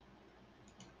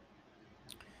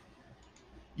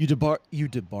You depart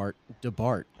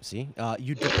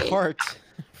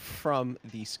from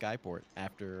the skyport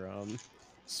after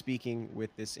speaking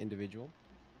with this individual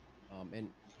and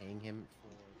paying him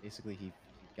for basically he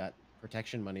got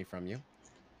protection money from you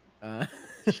uh,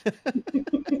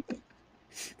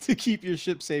 to keep your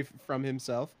ship safe from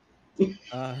himself.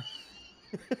 Uh,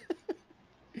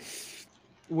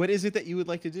 what is it that you would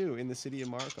like to do in the city of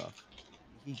Markov?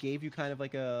 He gave you kind of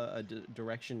like a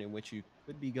direction in which you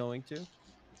could be going to.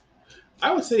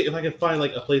 I would say if I could find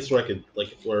like a place where I could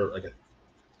like where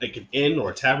like an inn or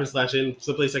a tavern slash inn,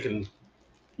 someplace I can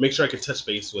make sure I can touch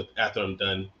base with after I'm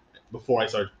done before I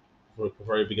start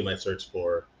before I begin my search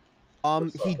for He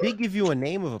supper. did give you a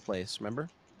name of a place. Remember?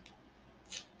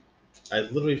 I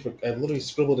literally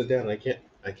scribbled it down. I can't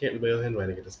read my own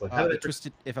handwriting at this point. How did The I?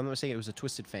 twisted. If I'm not mistaken, it was a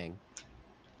Twisted Fang.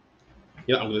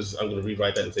 Yeah, I'm gonna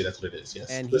rewrite that and say that's what it is. Yes,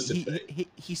 And Twisted Fate.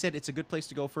 he said it's a good place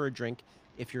to go for a drink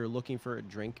if you're looking for a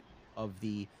drink of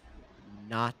the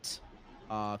not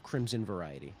crimson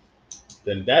variety.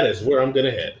 Then that is where I'm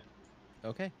gonna head.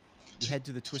 Okay. You head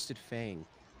to the Twisted Fang.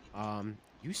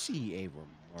 You see a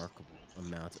remarkable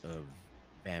amount of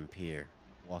vampire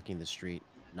walking the street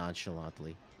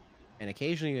nonchalantly. And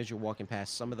occasionally, as you're walking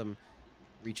past, some of them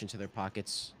reach into their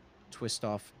pockets, twist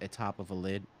off a top of a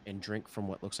lid, and drink from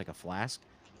what looks like a flask,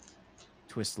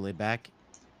 twist the lid back,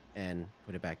 and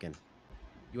put it back in.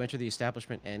 You enter the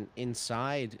establishment, and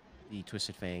inside the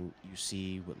Twisted Fang, you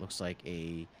see what looks like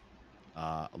a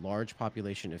large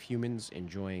population of humans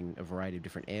enjoying a variety of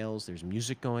different ales. There's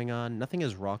music going on, nothing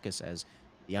as raucous as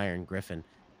the Iron Griffin.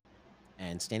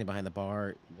 And standing behind the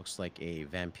bar looks like a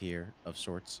vampire of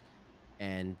sorts.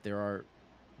 And there are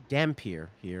Dampier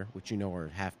here, which you know are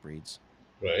half breeds,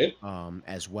 Right.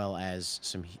 as well as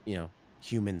some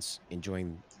humans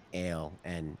enjoying ale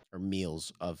and or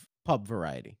meals of pub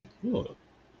variety. Oh,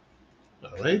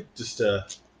 all right. Just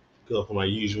go for my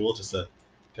usual. Just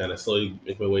kind of slowly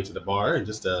make my way to the bar and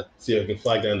just see if I can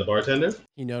flag down the bartender.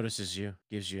 He notices you,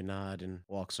 gives you a nod, and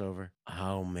walks over.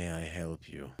 How may I help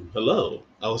you? Hello.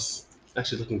 I was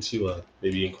actually looking to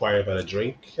maybe inquire about a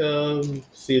drink.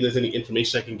 See if there's any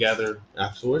information I can gather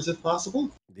afterwards, if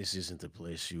possible. This isn't a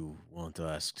place you want to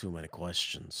ask too many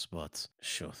questions, but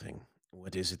sure thing.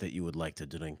 What is it that you would like to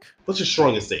drink? What's your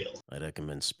strongest ale? I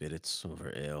recommend spirits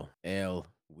over ale. Ale,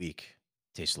 weak,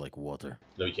 tastes like water.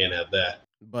 No, we can't have that.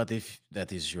 But if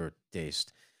that is your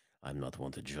taste, I'm not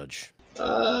one to judge.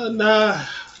 Nah.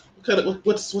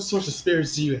 What sorts of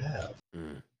spirits do you have?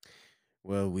 Mm.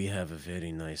 Well, we have a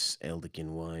very nice Eldican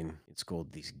wine. It's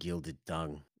called the Gilded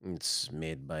Tongue. It's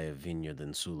made by a vineyard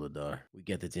in Suladar. We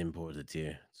get it imported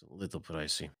here. It's a little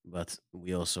pricey. But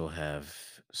we also have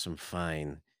some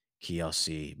fine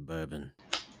Chianti bourbon.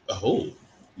 Oh,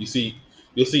 you see,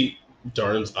 you'll see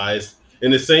Darnum's eyes in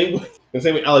the same way. In the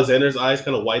same way, Alexander's eyes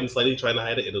kind of widen slightly, trying to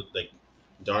hide it. It'll like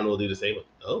Darn will do the same.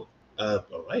 Oh,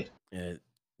 all right. Uh,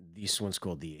 this one's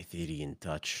called the Aetherian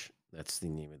Touch. That's the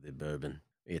name of the bourbon.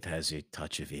 It has a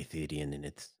touch of Aetherian in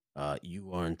it.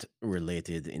 You aren't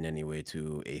related in any way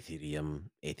to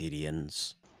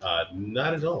Aetherians.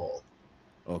 Not at all.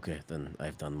 Okay, then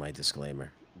I've done my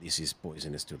disclaimer. This is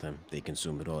poisonous to them. They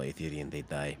consume raw Aetherian, they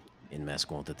die in mass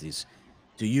quantities.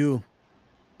 To you,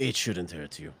 it shouldn't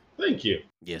hurt you. Thank you.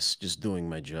 Yes, just doing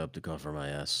my job to cover my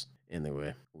ass.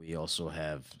 Anyway, we also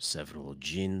have several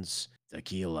gins,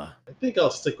 tequila. I think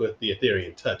I'll stick with the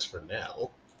Ethereum touch for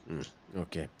now.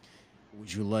 Okay.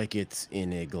 Would you like it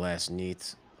in a glass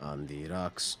neat on the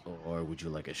rocks, or would you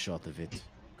like a shot of it?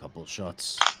 Couple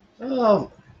shots.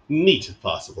 Um, Neat if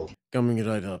possible. Coming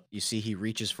right up. You see, he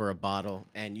reaches for a bottle,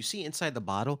 and you see inside the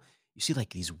bottle, you see like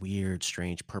these weird,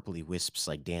 strange purpley wisps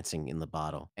like dancing in the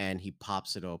bottle. And he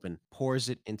pops it open, pours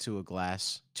it into a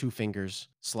glass, two fingers,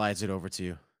 slides it over to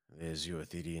you. There's your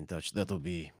Aetherian touch. That'll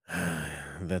be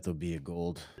a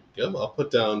gold. Go. I'll put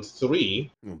down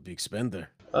three. Oh, big spender.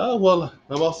 Well,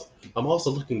 I'm also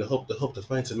looking to hope to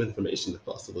find some information if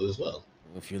possible as well.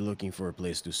 If you're looking for a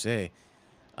place to stay,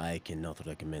 I cannot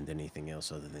recommend anything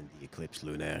else other than the Eclipse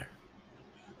Lunaire.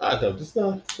 No, just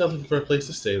not looking for a place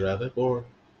to stay. Rather, or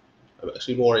I'm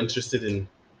actually more interested in.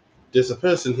 There's a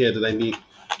person here that I need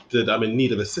that I'm in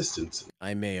need of assistance.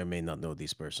 I may or may not know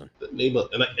this person. The name of,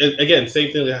 and again,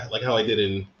 same thing like how I did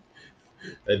in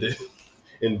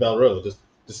Belro.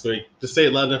 Just say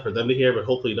it loud enough for them to hear, but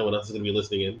hopefully no one else is going to be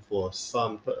listening in for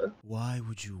Sanper. Why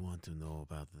would you want to know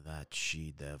about that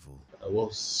she-devil?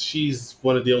 Well, she's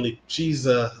one of the only. She's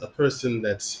a person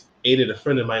that's aided a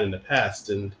friend of mine in the past,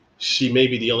 and she may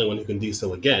be the only one who can do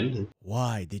so again.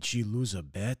 Why? Did she lose a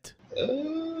bet?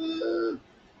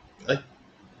 I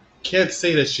can't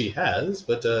say that she has,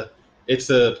 but it's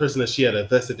a person that she had a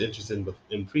vested interest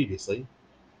in previously.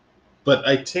 But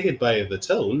I take it by the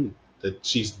tone that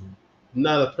she's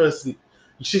not a person.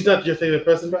 She's not your favorite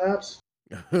person, perhaps.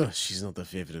 She's not the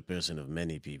favorite person of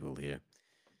many people here.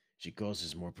 She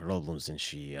causes more problems than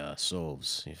she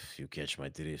solves, if you catch my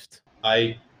drift.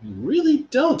 I really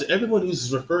don't. Everyone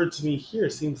who's referred to me here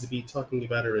seems to be talking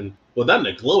about her in, well, not in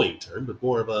a glowing term, but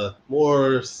more of a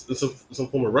more some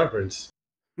form of reverence.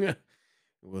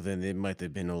 Well, then it might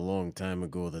have been a long time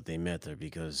ago that they met her,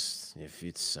 because if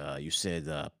it's, you said,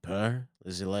 Per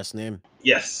is your last name?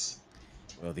 Yes.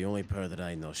 Well, the only Per that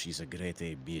I know, she's a great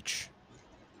A bitch.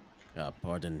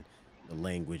 Pardon the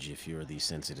language if you're the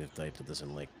sensitive type that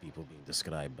doesn't like people being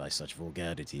described by such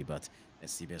vulgarity, but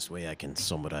that's the best way I can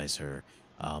summarize her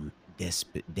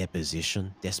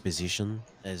disposition,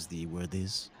 as the word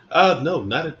is. No,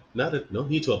 no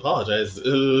need to apologize.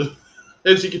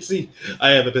 As you can see, I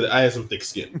have some thick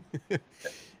skin.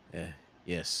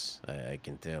 Yes, I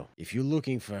can tell. If you're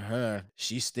looking for her,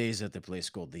 she stays at the place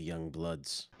called the Young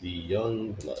Bloods. The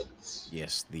young bloods.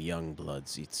 Yes, the Young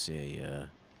Bloods. It's a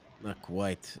not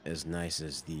quite as nice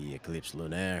as the Eclipse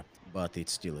Lunaire, but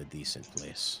it's still a decent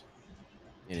place.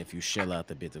 And if you shell out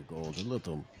a bit of gold, a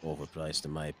little overpriced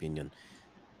in my opinion,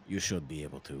 you should be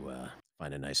able to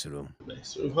find a nice room.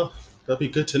 Nice. Well, that'd be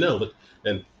good to know. But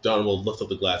and Darn will lift up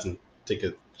the glass and take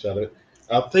a shot at it.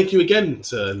 Thank you again.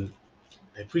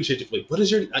 I appreciate it. Wait, what is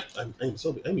your? I'm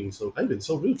so. I mean, so I've been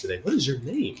so rude today. What is your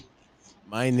name?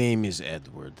 My name is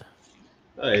Edward.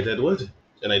 Hi, Deadwood.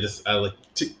 And I like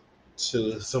to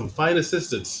some fine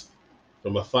assistance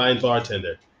from a fine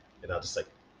bartender, and I'll just like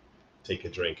take a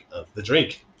drink of the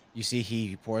drink, You see,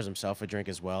 he pours himself a drink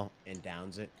as well and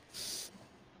downs it.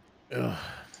 Ugh.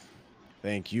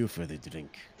 Thank you for the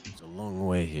drink. It's a long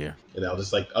way here. and I'll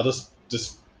just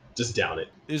down it.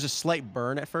 There's a slight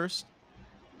burn at first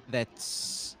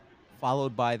that's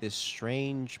followed by this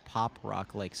strange pop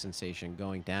rock like sensation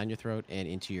going down your throat and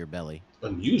into your belly.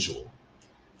 Unusual,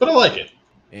 but I like it.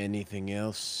 Anything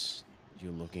else? You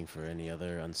looking for any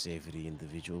other unsavory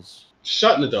individuals?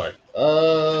 Shot in the dark.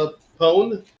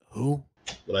 Pone. Who?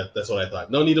 That's what I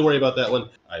thought. No need to worry about that one.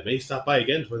 I may stop by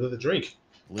again for another drink.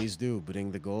 Please do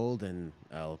bring the gold and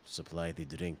I'll supply the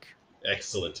drink.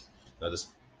 Excellent. I'll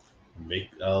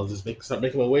just start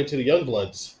making my way to the young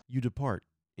bloods. You depart,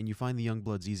 and you find the young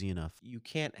bloods easy enough. You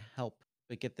can't help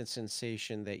but get the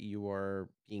sensation that you are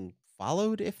being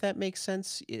followed, if that makes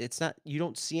sense. It's not, you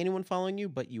don't see anyone following you,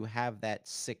 but you have that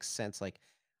sixth sense like,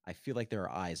 I feel like there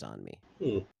are eyes on me.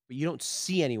 Hmm. But you don't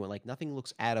see anyone. Like nothing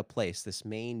looks out of place. This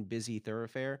main busy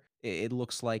thoroughfare, it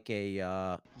looks like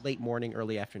a late morning,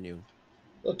 early afternoon.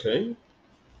 Okay.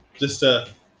 Just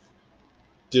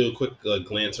do a quick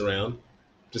glance around.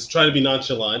 Just try to be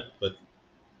nonchalant, but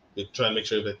try to make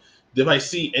sure that if I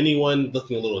see anyone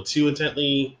looking a little too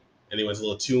intently, anyone's a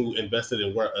little too invested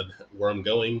in where I'm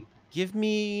going. Give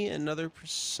me another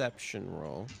perception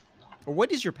roll. Or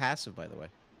what is your passive, by the way?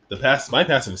 My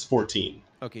passive is 14.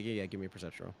 Okay, yeah, give me a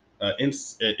perception roll.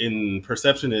 In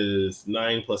perception is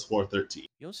 9 plus 4, 13.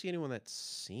 You don't see anyone that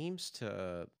seems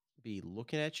to be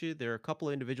looking at you. There are a couple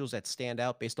of individuals that stand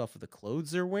out based off of the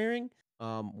clothes they're wearing.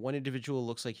 One individual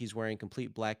looks like he's wearing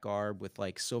complete black garb with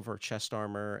like silver chest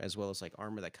armor, as well as like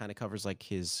armor that kind of covers like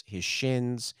his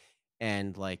shins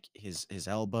and like his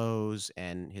elbows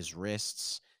and his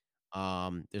wrists.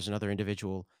 There's another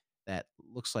individual that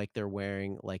looks like they're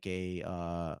wearing like a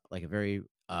very,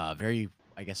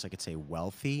 I guess I could say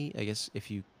wealthy, I guess if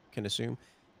you can assume,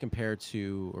 compared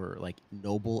to, or like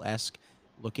noble-esque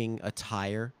looking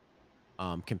attire,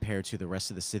 compared to the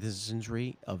rest of the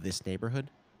citizenry of this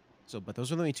neighborhood. So, but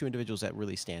those are the only two individuals that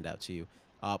really stand out to you.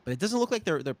 But it doesn't look like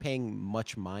they're paying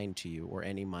much mind to you or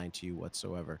any mind to you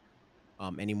whatsoever,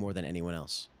 any more than anyone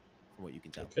else, from what you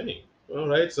can tell. Okay. All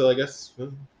right. So I guess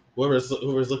whoever's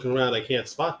looking around, I can't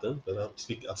spot them, but I'll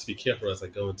just be careful as I'll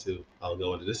go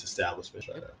into this establishment.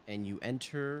 Try Yep. to. And you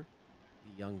enter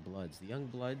the Young Bloods. The Young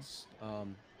Bloods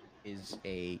is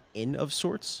a inn of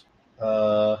sorts.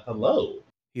 Hello.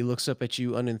 He looks up at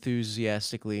you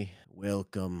unenthusiastically.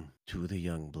 Welcome to the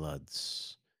Young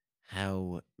Bloods.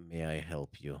 How may I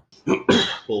help you?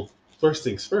 Well, first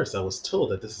things first. I was told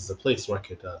that this is a place where I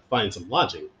could find some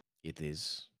lodging. It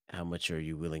is. How much are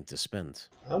you willing to spend?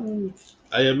 Um,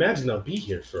 I imagine I'll be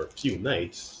here for a few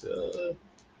nights.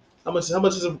 How much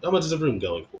is a room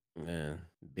going for? Uh,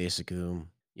 Basic room.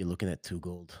 You're looking at 2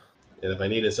 gold. And if I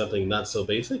needed something not so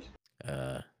basic,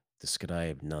 Uh,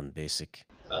 Describe non-basic.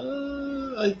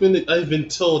 I've been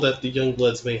told that the young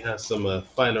bloods may have some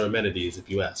finer amenities if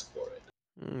you ask for it.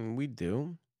 We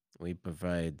do. We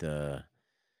provide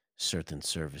certain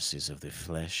services of the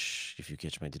flesh, if you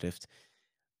catch my drift.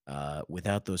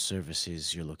 Without those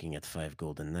services, you're looking at 5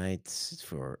 golden nights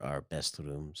for our best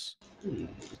rooms. Hmm.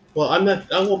 Well, I'm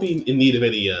not. I won't be in need of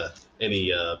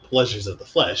any pleasures of the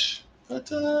flesh,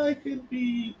 but I could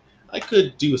be. I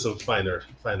could do some finer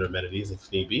amenities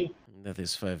if need be. That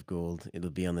is 5 gold. It'll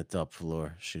be on the top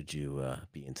floor, should you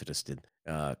be interested.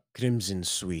 Crimson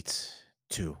Suite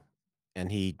 2.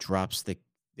 And he drops the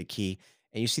key.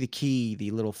 And you see the key,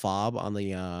 the little fob on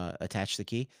the attached to the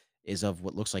key, is of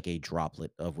what looks like a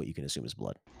droplet of what you can assume is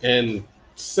blood. And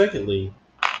secondly,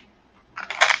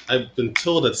 I've been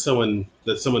told that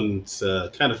someone's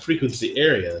kind of frequents the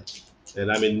area,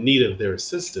 and I'm in need of their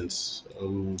assistance.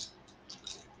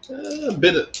 A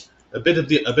bit of a bit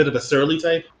of a surly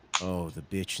type. Oh, the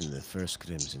bitch in the first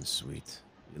Crimson Suite.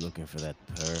 You looking for that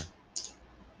purr?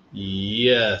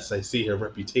 Yes, I see her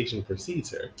reputation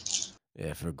precedes her. Yeah,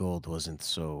 if her gold wasn't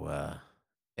so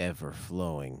ever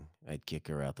flowing, I'd kick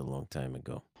her out a long time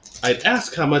ago. I'd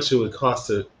ask how much it would cost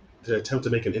to attempt to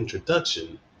make an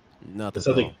introduction. Not It's at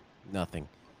something. all. Nothing.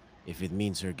 If it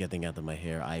means her getting out of my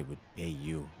hair, I would pay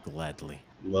you gladly.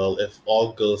 Well, if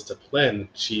all goes to plan,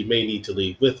 she may need to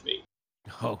leave with me.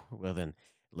 Oh, well then,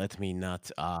 let me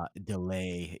not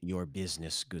delay your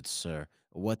business, good sir.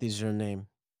 What is your name?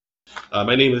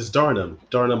 My name is Darnum.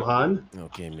 Darnum Han.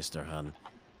 Okay, Mr. Han.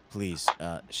 Please,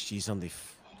 she's on the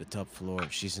top floor.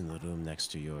 She's in the room next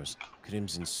to yours.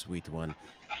 Crimson Suite 1.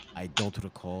 I don't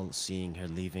recall seeing her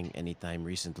leaving anytime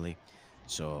recently,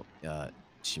 so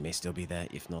she may still be there.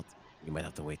 If not, you might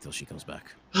have to wait till she comes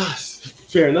back.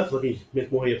 Fair enough. Let me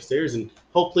make my way upstairs, and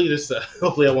hopefully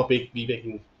hopefully I won't be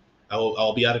making.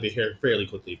 I'll be out of here fairly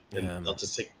quickly, and I'll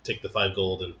just take the 5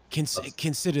 gold and.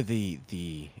 Consider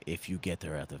the if you get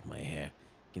her out of my hair,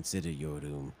 consider your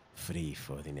room free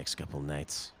for the next couple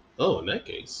nights. Oh, in that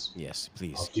case, Yes, I'll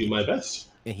please. do my best.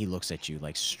 And he looks at you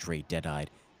like straight dead-eyed.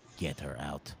 Get her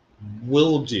out.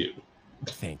 Will do.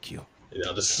 Thank you. And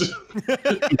I'll just.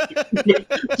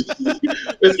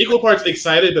 It's equal parts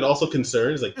excited, but also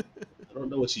concerned. It's like, I don't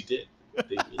know what she did.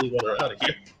 They really want her out of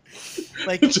here.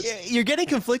 Like you're getting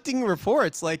conflicting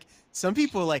reports. Like some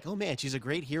people are like, oh man, she's a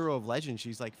great hero of legend.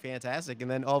 She's like fantastic. And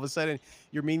then all of a sudden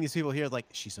you're meeting these people here like,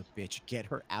 she's a bitch. Get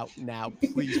her out now,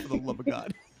 please, for the love of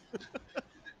God.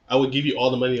 I would give you all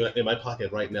the money in my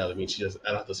pocket right now. That means I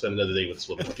don't have to spend another day with this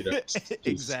woman. You know, please,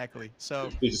 Exactly. So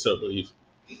please just don't leave.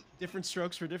 different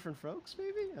strokes for different folks,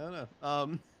 maybe? I don't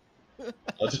know.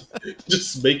 I'll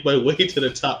just make my way to the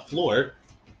top floor.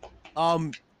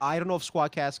 I don't know if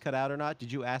Squadcast cut out or not.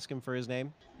 Did you ask him for his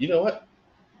name? You know what?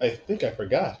 I think I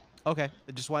forgot. Okay.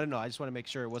 I just want to know. I just want to make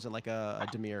sure it wasn't like a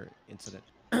Demir incident.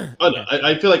 Oh Okay. no,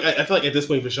 I feel like at this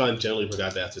point, Vashawn generally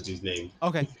forgot to ask his dude's name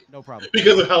Okay, no problem.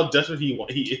 because of how desperate he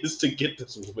is to get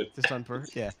this woman. The Sunper,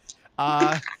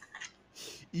 yeah.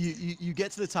 You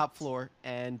get to the top floor,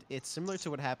 and it's similar to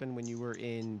what happened when you were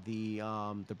in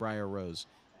the Briar Rose.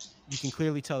 You can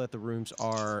clearly tell that the rooms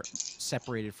are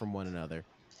separated from one another,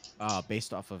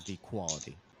 based off of the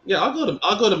quality. Yeah,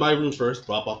 I'll go to my room first,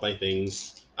 drop off my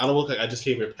things. I don't look like I just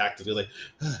came here packed to be like,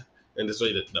 and this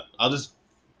way that no, I'll just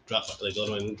go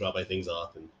to my room, drop my things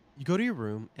off, and You go to your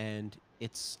room, and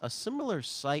it's a similar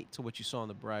sight to what you saw in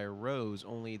the Briar Rose.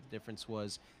 Only difference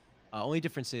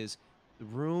is the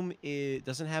room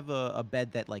doesn't have a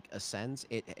bed that like ascends.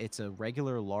 It's a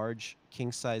regular large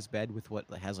king size bed with what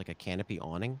has like a canopy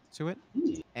awning to it,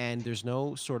 and there's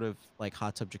no sort of like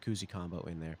hot tub jacuzzi combo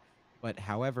in there. But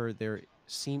however, there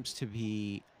seems to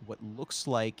be what looks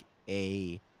like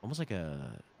almost like a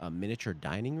miniature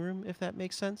dining room, if that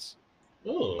makes sense,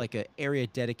 oh, like an area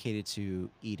dedicated to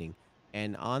eating.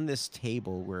 And on this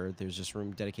table where there's this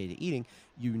room dedicated to eating,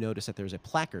 you notice that there's a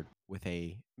placard with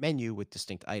a menu with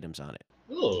distinct items on it.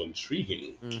 oh,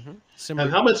 intriguing. And Similar.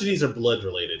 how much of these are blood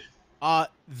related?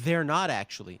 They're not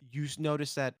actually. You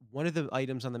notice that one of the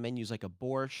items on the menu is like a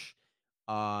borscht.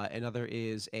 Another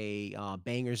is a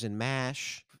bangers and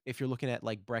mash. If you're looking at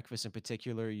like breakfast in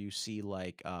particular, you see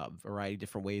like a variety of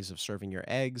different ways of serving your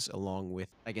eggs, along with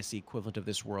I guess the equivalent of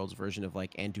this world's version of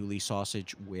like andouille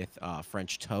sausage with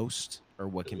French toast, or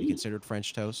what can be considered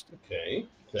French toast. Okay,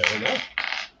 fair enough.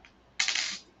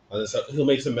 He'll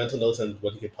make some mental notes on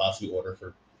what he could possibly order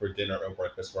for dinner or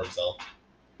breakfast for himself.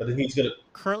 But then he's gonna.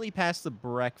 Currently past the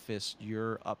breakfast,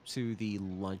 you're up to the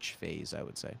lunch phase, I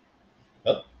would say.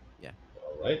 Oh, Yeah.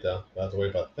 all right, though. Don't have to worry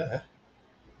about that.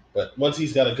 But once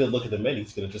he's got a good look at the menu,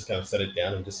 he's gonna just kind of set it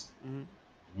down and just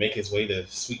make his way to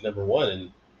suite number one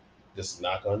and just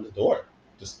knock on the door.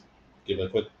 Just give it a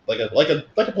quick like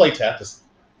a play tap. Just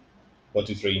 1,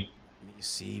 2, 3. Let me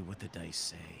see what the dice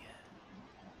say.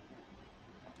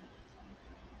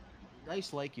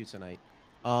 Dice like you tonight.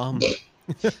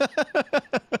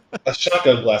 A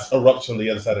shotgun blast erupts from the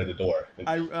other side of the door.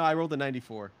 I rolled a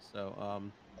 94, so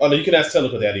Oh no, you can ask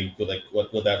Tentacle Daddy what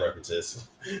that reference is.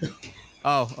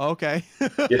 oh, okay.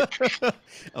 Yeah.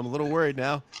 I'm a little worried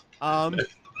now. Um,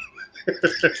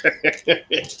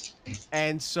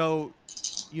 and so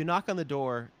you knock on the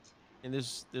door, and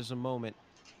there's a moment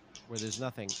where there's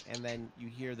nothing, and then you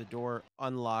hear the door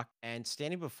unlock, and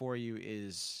standing before you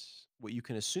is what you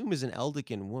can assume is an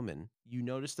Eldican woman. You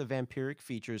notice the vampiric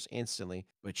features instantly,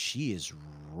 but she is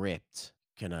ripped.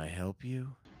 Can I help you?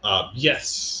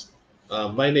 Yes.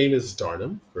 My name is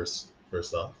Darnum. First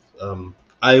off,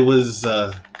 I was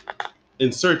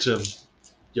in search of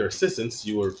your assistance.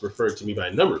 You were referred to me by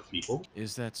a number of people.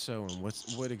 Is that so? And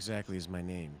what exactly is my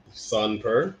name? Son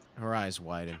Per. Her eyes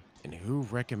widen. And who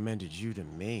recommended you to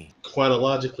me?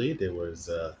 Chronologically, there was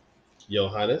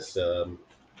Johannes.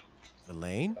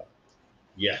 Elaine?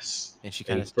 Yes, And she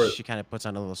kind and of for she kind of puts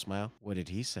on a little smile. What did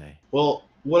he say? well,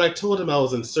 when I told him I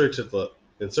was in search of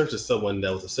someone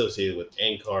that was associated with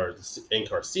Ankar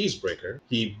Siegebreaker,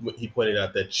 he pointed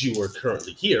out that you were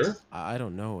currently here. I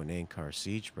don't know an Ankar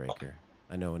Siegebreaker.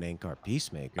 I know an Ankar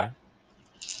Peacemaker.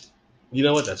 You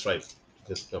know what? That's right.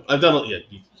 Because I've done. Yeah,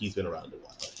 he's been around a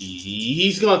while.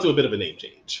 He's gone through a bit of a name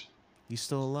change, He's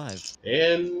still alive.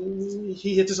 and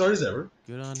he hits as hard as ever.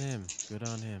 Good on him. Good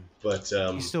on him. But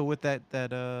He's still with that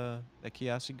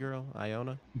Kiasi girl,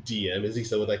 Iona? DM, is he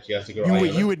still with that Kiasi girl You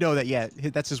Iona? would know that, yeah.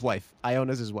 That's his wife.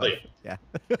 Iona's his Oh yeah. wife.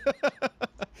 Yeah.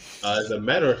 As a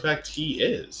matter of fact, he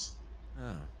is.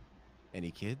 Oh.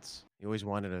 Any kids? He always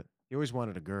wanted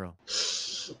a girl.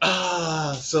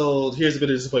 So here's a bit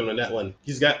of disappointment on that one.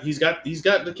 He's got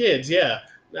the kids, yeah.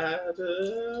 Not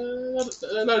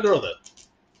a girl though.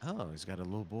 Oh, he's got a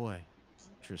little boy.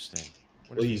 Interesting.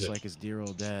 Wonder Well, if he's he's a like his dear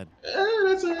old dad.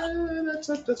 that's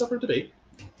up for debate.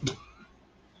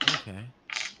 Okay.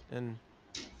 And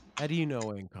how do you know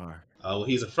Ankar? Well,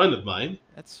 he's a friend of mine.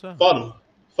 That's so.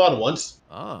 Fought him once.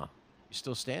 Ah, you're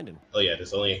still standing. Oh yeah,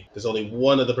 there's only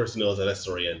one other person who knows that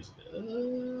story, and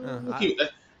I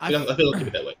I I feel I'll keep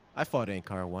it that way. I fought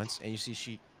Ankar once, and you see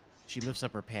she lifts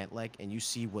up her pant leg, and you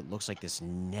see what looks like this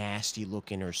nasty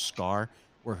look in her scar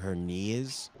where her knee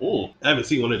is. Ooh, I haven't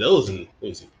seen one of those in. Let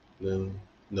me see.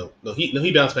 No,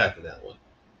 he bounced back from that one.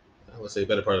 I would say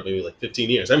better part of maybe like 15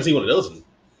 years. I haven't seen one of those in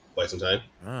quite some time.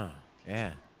 Ah,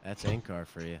 yeah, that's Ankar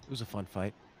for you. It was a fun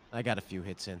fight. I got a few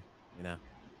hits in, you know,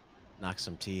 knocked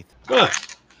some teeth. Ah,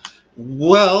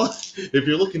 well, if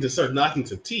you're looking to start knocking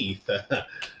some teeth,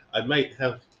 I might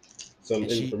have some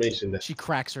And information that. she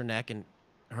cracks her neck and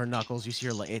her knuckles. You see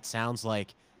her like it sounds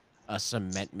like a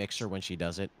cement mixer when she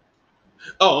does it.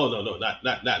 Oh, no,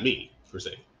 not me per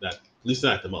se. Not at least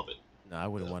not at the moment. No, I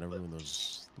wouldn't want to ruin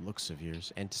those looks of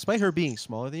yours. And despite her being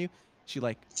smaller than you, she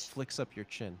like flicks up your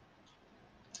chin.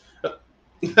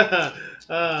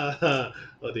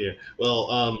 Oh dear.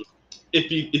 Well,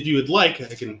 if you would like,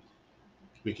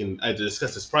 we can either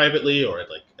discuss this privately or at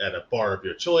a bar of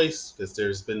your choice, because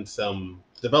there's been some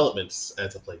developments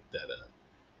as of late that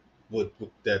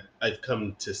that I've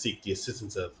come to seek the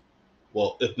assistance of.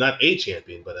 Well, if not a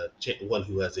champion, but one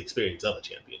who has the experience of a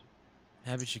champion.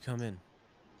 Have you come in?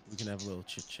 We can have a little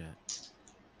chit chat.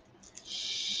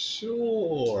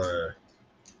 Sure.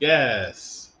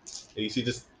 Yes. And you see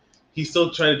this. He's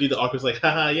still trying to do the awkward, like,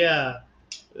 haha, yeah,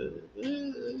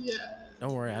 yeah,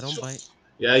 Don't worry, I don't sure. bite.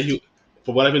 Yeah, you.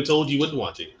 For what I've been told, you wouldn't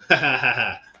want to. Ha ha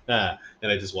ha ha.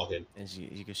 And I just walk in. And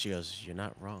she goes, "You're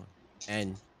not wrong."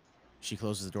 And she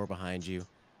closes the door behind you.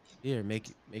 Here,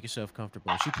 make yourself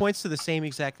comfortable. She points to the same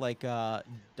exact like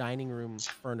dining room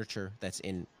furniture that's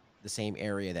in the same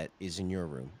area that is in your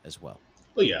room as well.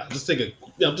 Oh yeah, just sit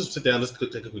down, just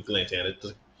take a quick glance at it.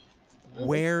 Just,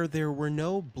 Where there were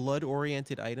no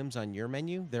blood-oriented items on your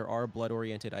menu, there are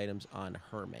blood-oriented items on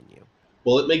her menu.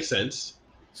 well, it makes sense.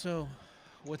 So,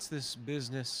 what's this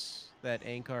business that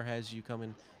Ankar has you come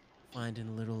and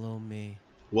finding little old me?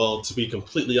 Well, to be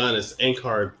completely honest,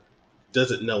 Ankar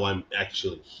doesn't know I'm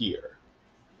actually here.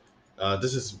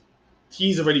 This is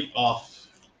he's already off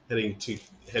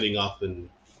heading off in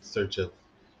search of.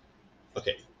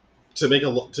 Okay, to make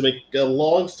a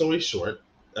long story short,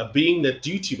 a being that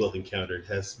you two both encountered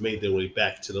has made their way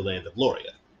back to the land of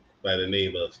Loria by the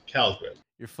name of Kalgrim.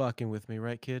 You're fucking with me,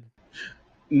 right, kid?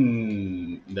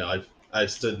 No,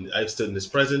 I've stood in his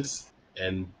presence,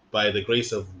 and by the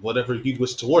grace of whatever you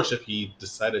wish to worship, he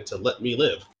decided to let me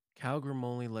live. Kalgrim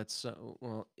only lets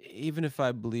well, even if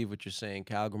I believe what you're saying,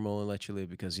 Kalgrim only let you live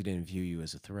because he didn't view you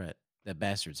as a threat. That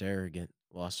bastard's arrogant.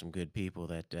 Lost some good people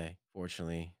that day.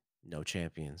 Fortunately, no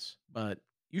champions. But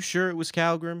you sure it was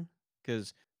Kalgrim?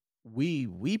 Because we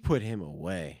put him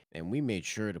away, and we made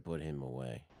sure to put him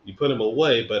away. You put him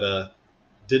away, but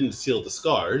didn't seal the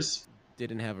scars,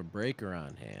 Didn't have a breaker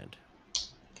on hand.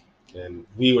 and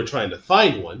we were trying to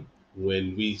find one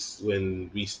when we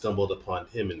stumbled upon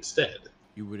him instead.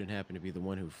 You wouldn't happen to be the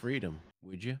one who freed him,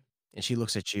 would you? And she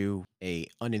looks at you, a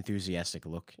unenthusiastic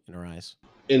look in her eyes.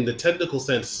 In the technical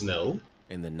sense, no.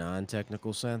 In the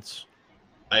non-technical sense,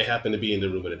 I happened to be in the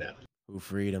room when it happened. who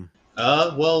freed him?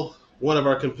 Well, one of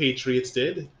our compatriots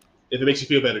did. If it makes you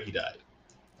feel better, he died.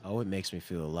 Oh, it makes me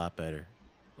feel a lot better.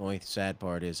 The only sad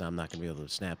part is I'm not gonna be able to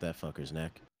snap that fucker's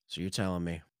neck. So you're telling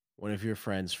me one of your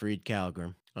friends freed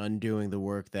Kalgrim, undoing the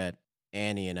work that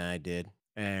Annie and I did,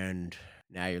 and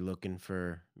now you're looking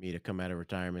for me to come out of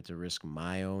retirement to risk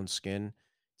my own skin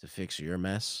to fix your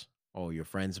mess? Oh, your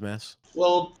friend's mess?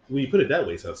 Well, when you put it that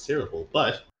way, it sounds terrible,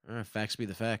 but Facts be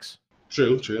the facts.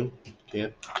 true, true.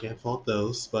 Can't fault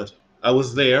those. But I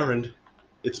was there, and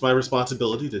it's my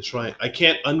responsibility to try. I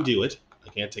can't undo it. I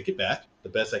can't take it back. The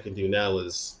best I can do now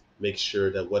is make sure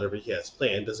that whatever he has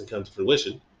planned doesn't come to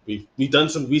fruition. We've done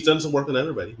some work on that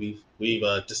already. We've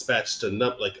dispatched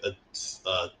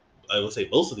I would say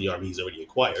most of the army he's already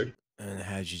acquired. And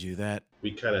how'd you do that?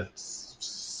 We kind of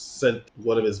sent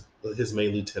one of his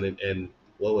main lieutenant and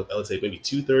I would say maybe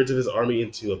 2/3 of his army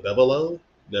into a Bebelo,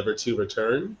 never to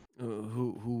return.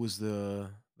 Who was the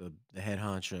head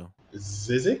honcho?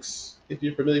 Zizix, if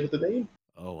you're familiar with the name.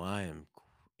 Oh, I am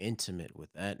intimate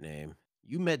with that name.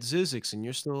 You met Zizix and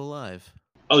you're still alive.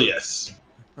 Oh yes.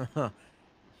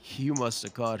 You must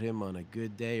have caught him on a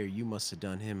good day, or you must have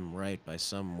done him right by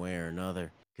some way or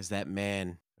another. Because that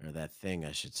man, or that thing,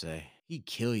 I should say, he'd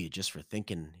kill you just for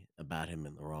thinking about him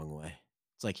in the wrong way.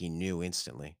 It's like he knew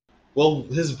instantly. Well,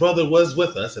 his brother was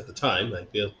with us at the time. I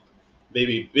feel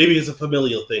maybe it's a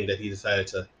familial thing that he decided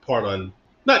to part on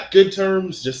not good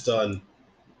terms, just on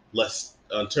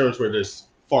terms where there's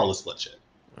far less bloodshed.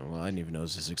 Oh, well, I didn't even know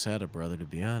Zizix had a brother, to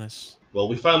be honest. Well,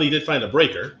 we finally did find a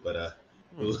breaker, but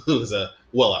Hmm. it was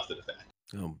well after the fact.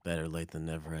 Oh, better late than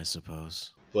never, I suppose.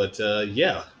 But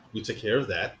yeah, we took care of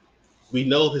that. We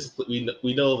know of his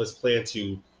plan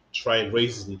to try and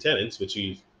raise his lieutenants, which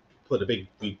we put a big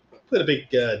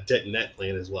dent in that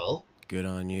plan as well. Good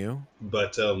on you.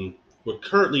 But we're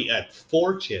currently at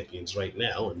 4 champions right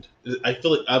now, and I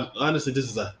feel like honestly this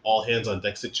is a all hands on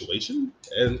deck situation,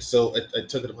 and so I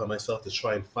took it upon myself to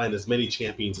try and find as many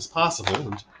champions as possible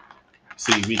and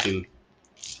see if we can,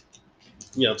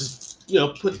 just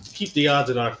keep the odds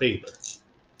in our favor.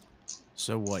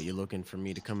 So what, you looking for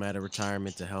me to come out of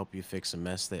retirement to help you fix a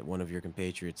mess that one of your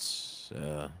compatriots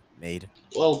made?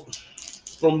 Well,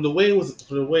 from the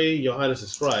way Johannes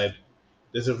described,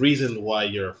 there's a reason why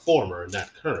you're a former, not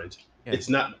current. Yeah. It's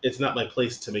not my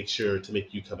place to make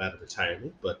you come out of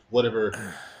retirement, but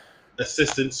whatever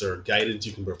assistance or guidance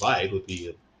you can provide would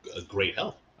be a great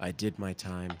help. I did my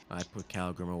time. I put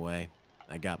Kalgrim away.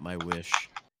 I got my wish,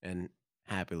 and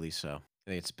happily so. I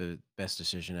think it's the best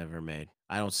decision I ever made.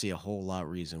 I don't see a whole lot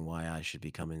reason why I should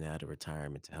be coming out of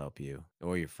retirement to help you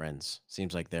or your friends.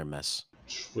 Seems like they're mess.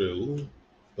 True,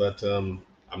 but I'm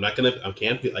not gonna. I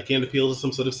can't appeal to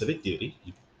some sort of civic duty.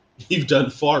 You've done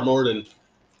far more than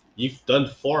you've done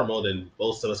far more than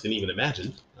most of us can even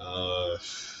imagine.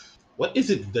 What is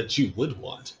it that you would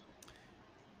want?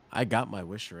 I got my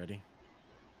wish already.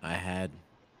 I had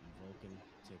Vulcan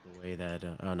take away that,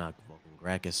 oh, not Vulcan,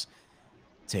 Gracchus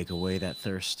take away that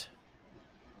thirst.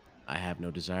 I have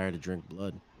no desire to drink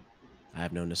blood. I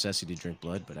have no necessity to drink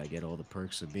blood, but I get all the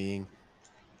perks of being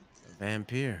a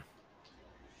vampire,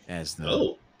 as the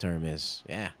Oh, term is.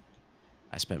 Yeah,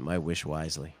 I spent my wish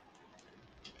wisely.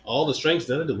 all the strengths,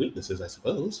 none of the weaknesses, I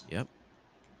suppose. Yep.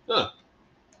 Huh.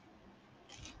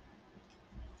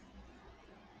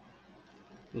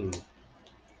 Hmm.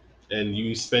 And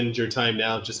you spend your time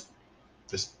now just,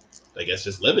 I guess,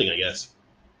 just living. I guess.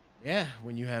 Yeah,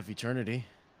 when you have eternity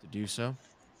to do so,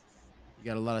 you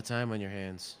got a lot of time on your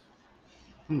hands.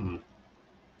 Hmm.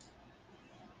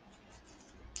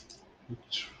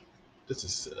 This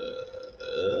is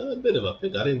a bit of a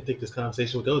pick. I didn't think this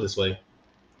conversation would go this way.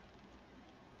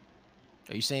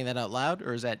 Are you saying that out loud,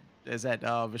 or is that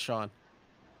Vishon?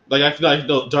 Like I feel like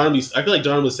no, I feel like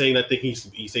Darnum was saying that thinking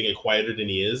he's saying it quieter than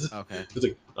he is. Okay. It's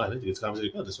like, oh, I didn't think this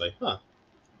conversation would go this way, huh?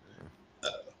 Uh,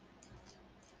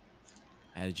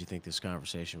 How did you think this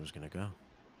conversation was gonna go?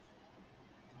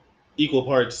 Equal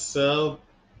parts.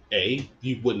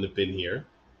 You wouldn't have been here,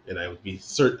 and I'd be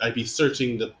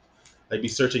searching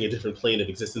a different plane of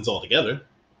existence altogether.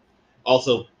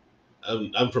 Also,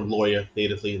 I'm from Loria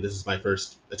natively, and this is my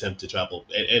first attempt to travel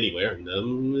anywhere. And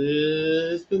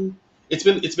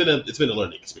it's been a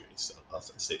learning experience, so I'll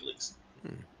say the least.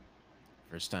 Hmm.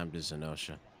 First time to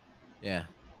Zenosha. Yeah,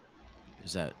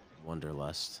 there's that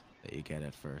wanderlust that you get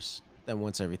at first. then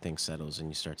once everything settles and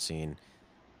you start seeing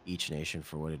each nation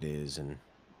for what it is and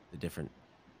the different,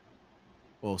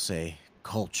 we'll say,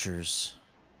 cultures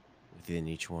within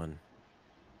each one,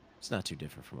 it's not too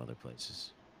different from other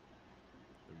places.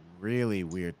 The really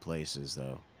weird places,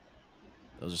 though,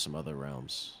 those are some other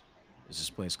realms. There's this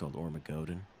place called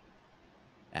Ormagoden.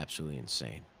 Absolutely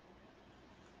insane.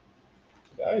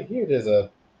 I hear there's a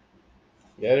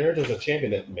yeah, I heard there's a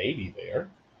champion that may be there,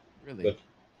 Really? but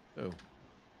Oh,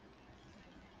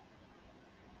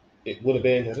 it would have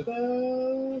been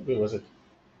where was it?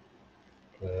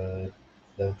 No,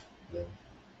 no,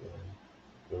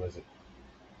 where was it?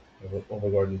 Oh my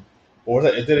garden. Or was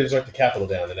that? It did just the capital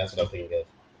down, and that's what I'm thinking of.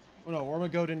 oh no,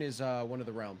 Ormagoden is one of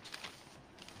the realms.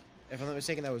 If I'm not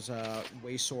mistaken, that was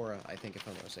Waysora, I think, if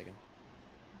I'm not mistaken.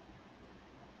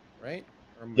 Right?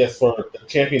 Yes, for the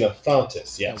champion of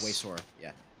Fountas. Yeah, Yes, Waysora.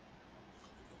 Yeah.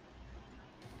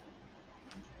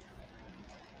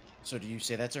 So do you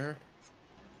say that to her?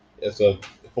 it's a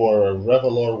for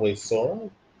Revelor Waysora.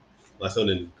 Last one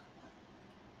in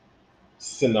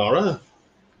Sinara.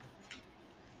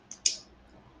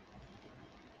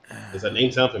 Does that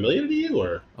name sound familiar to you,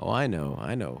 or Oh, I know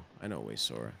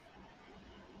Waysora. Um,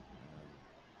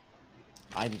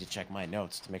 I need to check my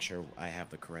notes to make sure I have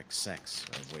the correct sex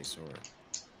of Waysora.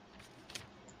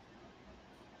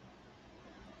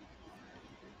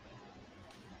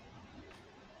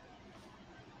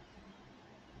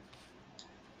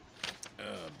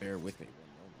 Bear with me one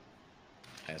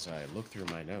moment as I look through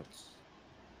my notes.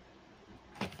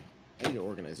 I need to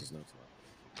organize these notes a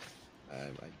lot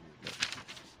better. I do admit.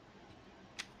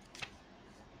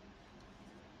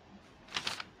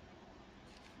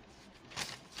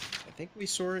 I think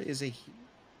Waysora is a he,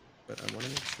 but I want to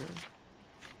make sure.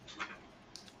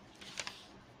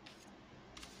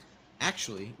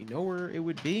 Actually, you know where it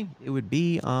would be? It would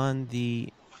be on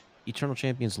the Eternal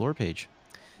Champions lore page.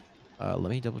 Let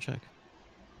me double check.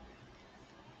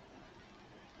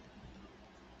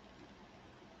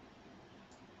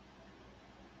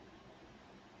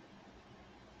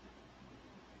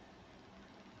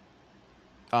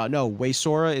 No,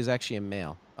 Waysora is actually a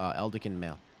male. Eldican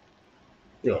male.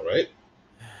 you know, right?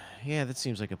 Yeah, that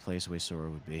seems like a place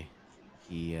Waysora would be.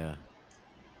 He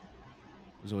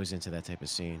was always into that type of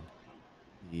scene.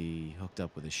 He hooked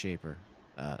up with a shaper.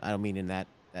 I don't mean in that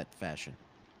fashion.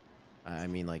 I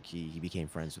mean like he became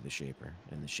friends with the shaper,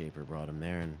 and the shaper brought him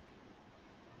there, and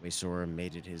Waysora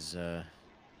made it his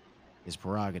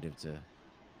prerogative to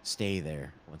stay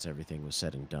there once everything was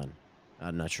said and done.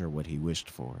 I'm not sure what he wished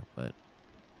for, but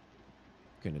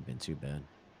couldn't have been too bad.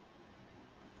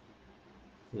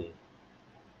 Hmm.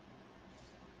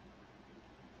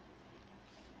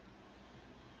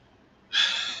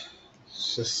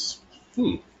 It's just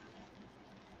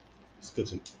It's good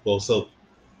to well, so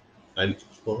I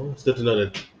well, it's good to know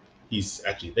that he's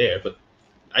actually there. But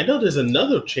I know there's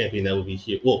another champion that will be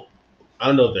here. Well, I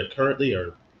don't know if they're currently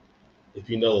or if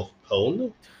you know of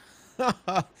Pone.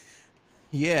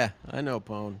 Yeah, I know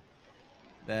Pone.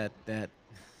 That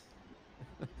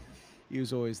he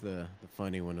was always the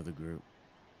funny one of the group,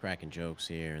 cracking jokes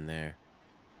here and there.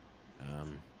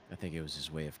 I think it was his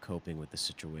way of coping with the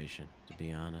situation, to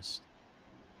be honest.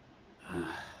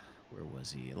 Where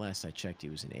was he? Last I checked, he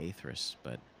was in Aethris,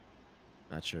 but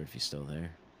not sure if he's still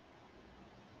there.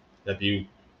 Have you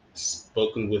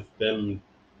spoken with them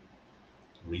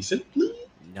recently?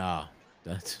 Nah,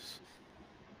 that's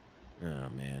oh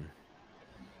man.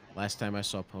 Last time I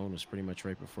saw Pone was pretty much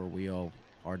right before we all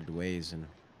parted ways and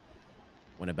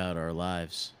went about our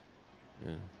lives.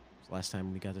 Yeah. Last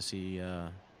time we got to see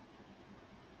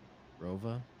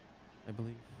Rova, I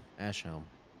believe. Ashhelm.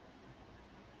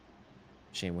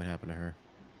 Shame what happened to her.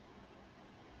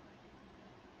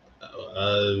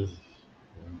 Uh,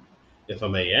 if I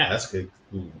may ask,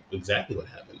 exactly what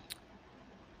happened?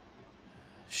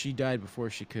 She died before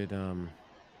she could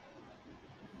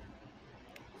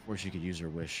use her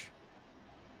wish.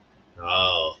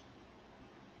 Oh,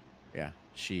 Yeah.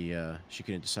 She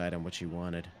couldn't decide on what she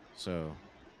wanted. So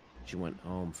she went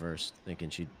home first, thinking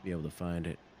she'd be able to find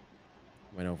it.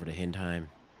 Went over to Hindheim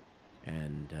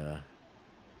and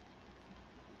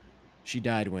she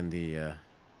died when the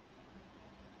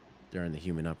during the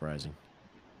human uprising.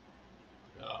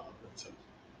 oh, that's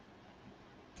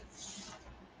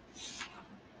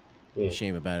The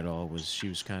shame about it all was she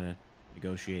was kind of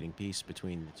negotiating peace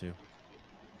between the two.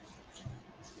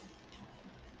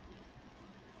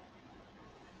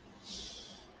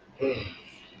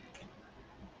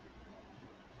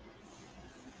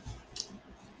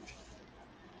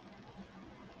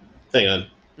 hang on.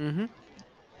 Mm-hmm.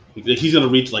 He's gonna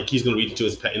reach into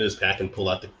his in his pack and pull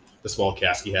out the the small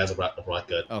cask he has of rock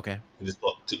gut. Okay. And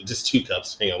just 2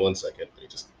 cups. Hang on 1 second. Let me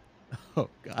just Oh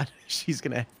God, she's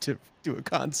gonna have to do a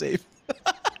con save.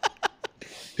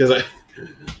 because I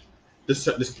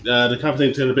the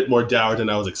conversation turned a bit more dour than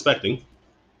I was expecting.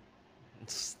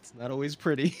 It's not always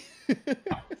pretty.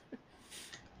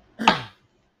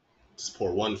 Just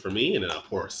pour one for me, and then I'll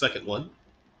pour a second one.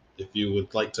 If you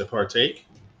would like to partake,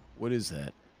 What is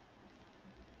that?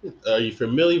 are you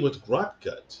familiar with rock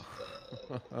gut?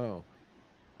 Oh,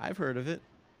 I've heard of it.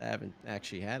 I haven't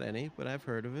actually had any, but I've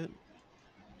heard of it.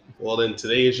 Well, then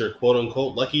today is your quote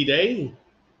unquote lucky day.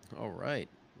 All right,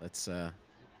 let's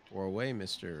pour away,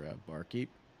 Mister Barkeep.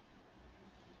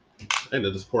 And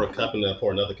I'll just pour a cup and then I'll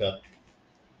pour another cup.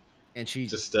 And she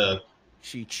Just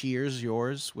she cheers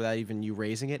yours without even you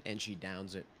raising it, and she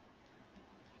downs it.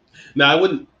 no, I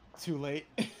wouldn't. Too late.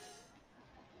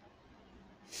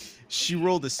 She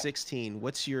rolled a 16.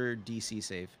 What's your DC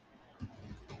save?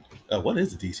 What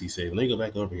is the DC save? Let me go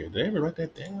back over here. Did I ever write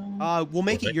that down? We'll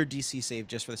make it Okay. your DC save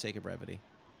just for the sake of brevity.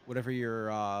 Whatever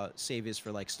your save is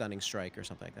for like stunning strike or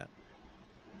something like that.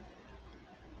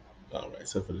 All right.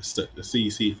 So for the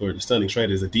CEC for the stunning strike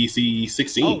is a DC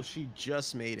 16. Oh, she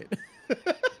just made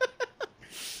it.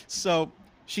 So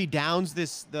she downs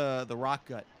the rock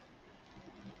gut,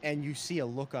 and you see a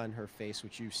look on her face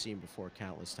which you've seen before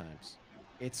countless times.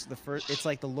 It's the first. It's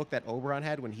like the look that Oberon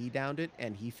had when he downed it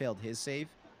and he failed his save.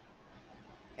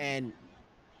 And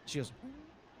she goes,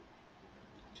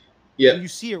 Yeah. and you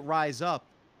see it rise up,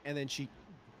 and then she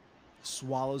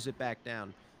swallows it back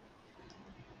down.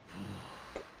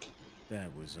 That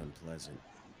was unpleasant,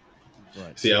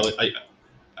 but See,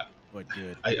 but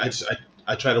good.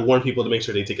 I try to warn people to make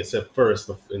sure they take a sip first,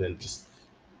 and then just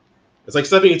it's like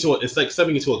stepping into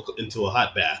a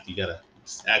hot bath. You gotta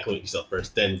acclimate yourself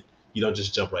first. Then you don't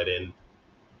just jump right in.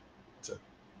 It's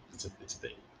a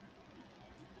thing.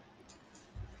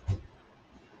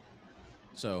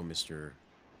 So, Mister,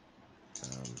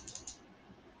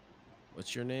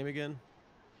 what's your name again?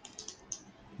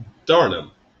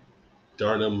 Darnum,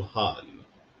 Darnum Han.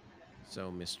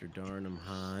 So, Mister Darnum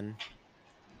Han,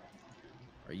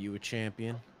 are you a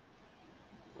champion?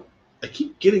 I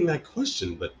keep getting that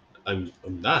question, but I'm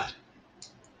not.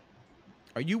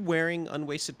 Are you wearing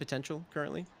unwasted potential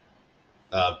currently?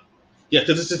 Uh, yeah,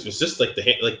 because it's just like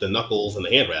like the knuckles and the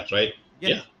hand wraps, right? Yeah.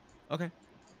 Yeah. Okay.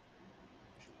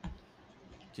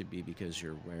 Could be because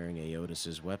you're wearing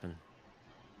Aotis's weapon.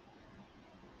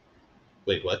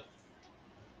 Wait, what?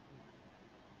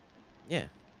 Yeah.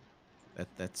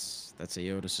 That's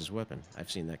Aotis's weapon.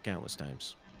 I've seen that countless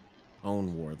times.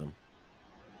 Own wore them.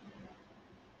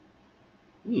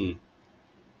 Hmm.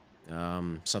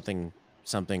 Something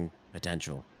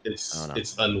potential. I don't know.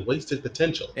 It's unwasted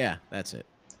potential. Yeah, that's it.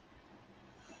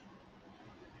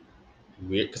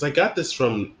 Weird, because I got this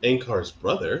from Ankar's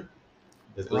brother.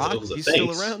 It Brock, was a he's still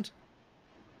thanks. around.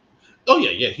 Oh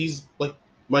yeah. He's like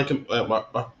my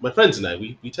friends and I.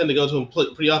 We tend to go to him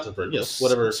pretty often for So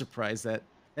whatever. surprised that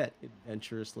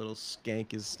adventurous little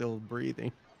skank is still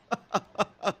breathing.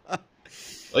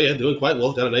 Oh yeah, doing quite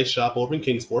well. Got a nice shop over in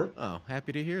Kingsport. Oh,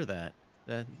 happy to hear that.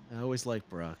 That I always liked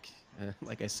Brock.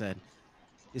 Like I said,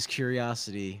 his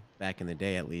curiosity back in the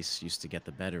day, at least, used to get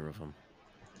the better of him.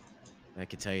 I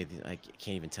can tell you, I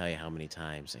can't even tell you how many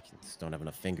times. Just don't have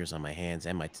enough fingers on my hands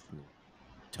and my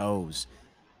toes.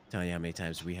 Telling you how many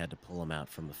times we had to pull him out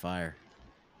from the fire.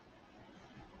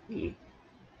 Hmm.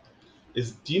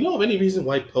 Do you know of any reason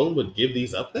why Pone would give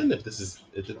these up then? If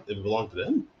it belonged to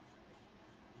them?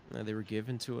 They were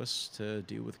given to us to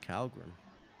deal with Kalgrim.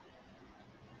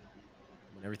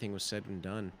 When everything was said and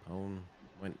done, Pone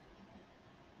went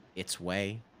its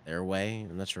way, their way.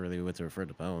 I'm not sure really what to refer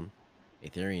to Pone.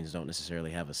 Aetherians don't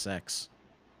necessarily have a sex,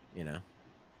 you know.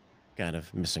 Kind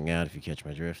of missing out if you catch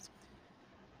my drift.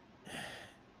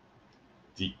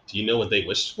 Do you know what they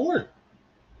wished for?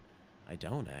 I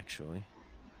don't actually.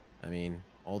 I mean,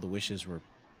 all the wishes were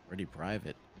pretty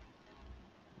private.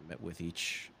 Met with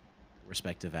each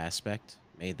respective aspect,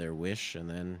 made their wish, and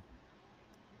then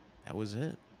that was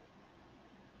it.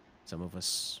 Some of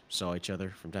us saw each other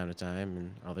from time to time,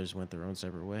 and others went their own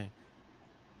separate way.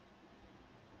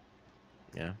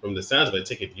 Yeah. From the sounds of it, I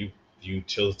take it you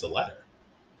chose the latter.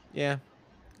 Yeah.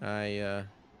 I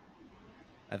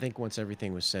I think once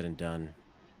everything was said and done,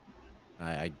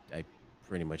 I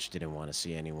pretty much didn't want to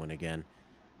see anyone again.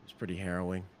 It was pretty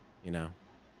harrowing, you know,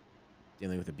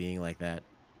 dealing with a being like that.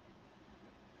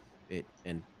 It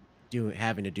and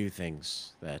having to do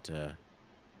things that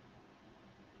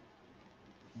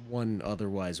one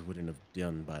otherwise wouldn't have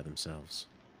done by themselves.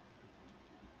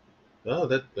 Oh,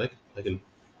 I can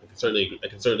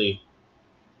certainly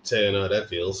say I know how that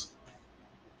feels.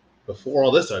 Before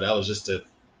all this started, I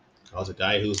was a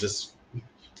guy who was just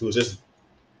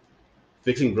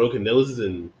fixing broken noses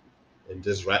and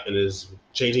just and is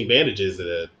changing bandages at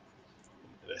a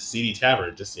seedy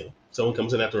tavern. Just someone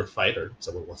comes in after a fight or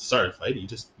someone wants to start a fight, you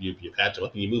patch them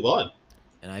up and you move on.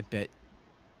 And I bet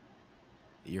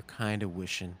you're kind of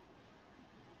wishing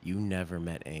you never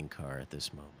met Ankar at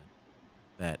this moment.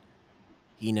 That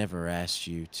he never asked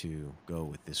you to go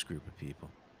with this group of people,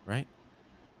 right?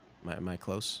 Am I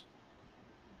close?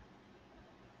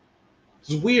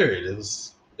 It was weird. It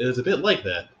was a bit like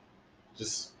that.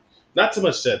 Just not so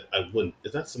much that I wouldn't.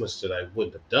 It's not so much that I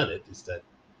wouldn't have done it. It's that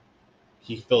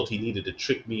he felt he needed to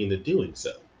trick me into doing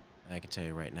so. I can tell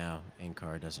you right now,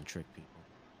 Ankar doesn't trick people.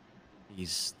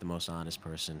 He's the most honest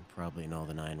person, probably in all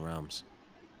the nine realms.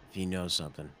 If he knows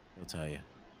something, he'll tell you.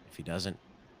 If he doesn't,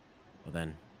 well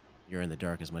then, you're in the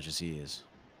dark as much as he is.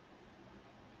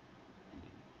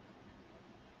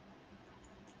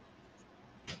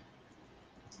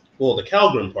 Well, the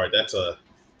Kalgrim part, that's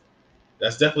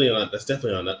definitely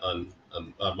on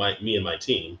my me and my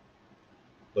team.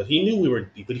 But he knew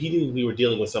we were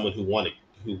dealing with someone who wanted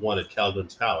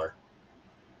Kalgrim's power,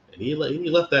 and he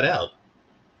left that out.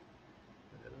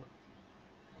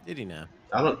 Did he now?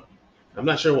 I don't. I'm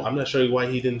not sure why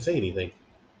he didn't say anything.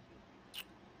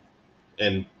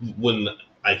 And when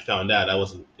I found out, I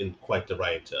wasn't in quite the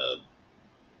right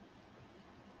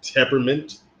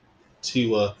temperament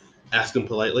to ask him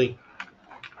politely.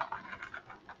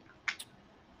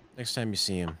 Next time you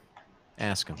see him,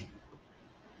 ask him.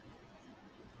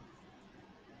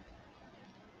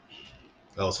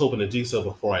 I was hoping to do so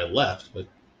before I left, but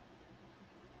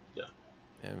yeah,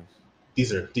 And,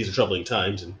 these are troubling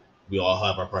times, and we all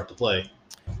have our part to play.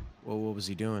 well, what was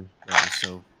he doing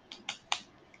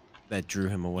that drew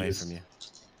him He away from was you?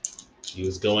 he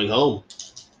was going home.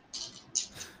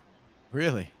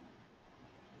 Really?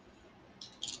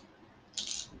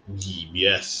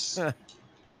 Yes.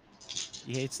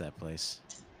 He hates that place.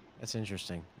 That's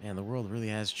interesting. Man, the world really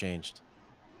has changed.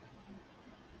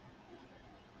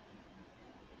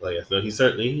 Well, yes, no, he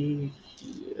certainly.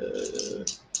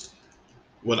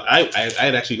 When I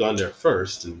had actually gone there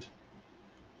first, and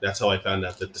that's how I found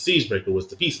out that the Siegebreaker was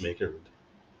the Peacemaker.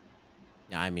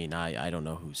 Yeah, I mean, I don't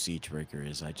know who Siegebreaker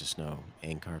is. I just know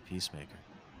Ankar Peacemaker.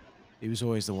 He was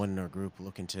always the one in our group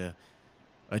looking to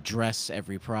address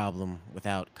every problem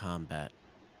without combat.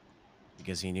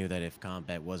 Because he knew that if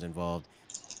combat was involved,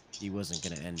 he wasn't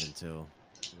going to end until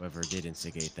whoever did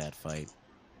instigate that fight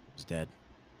was dead.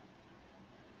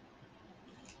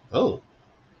 Oh,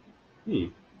 hmm.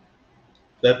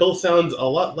 That both sounds a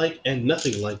lot like and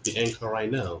nothing like the Ankar I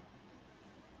know.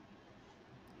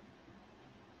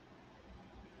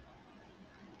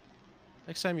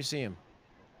 Next time you see him,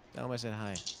 tell him I said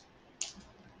hi.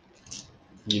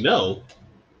 You know,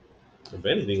 if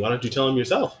anything, why don't you tell him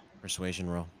yourself? Persuasion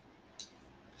roll.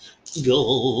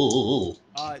 Go.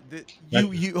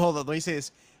 You hold on. Let me say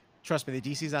this. Trust me,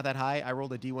 the DC is not that high. I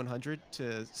rolled a D100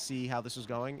 to see how this was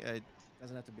going. It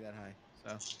doesn't have to be that high.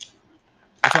 So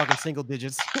we're talking single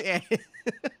digits.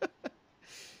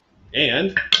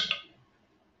 And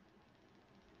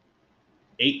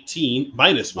 18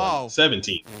 minus 1, Oh,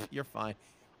 17. you're fine.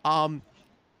 Um,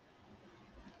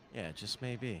 yeah, just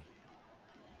maybe.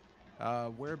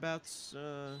 Whereabouts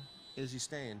is he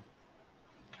staying?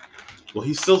 Well,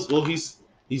 he's still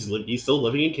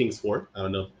living in Kingsport. I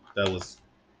don't know if that was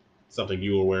something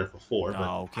you were aware of before, but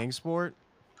No, Kingsport.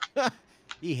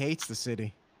 He hates the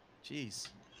city. Jeez,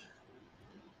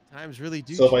 times really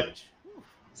do so if I change. Whew.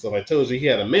 so if I told you he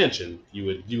had a mansion, you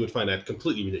would find that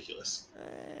completely ridiculous.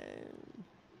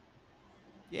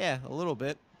 Yeah, a little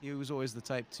bit. He was always the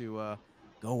type to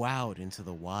go out into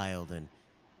the wild and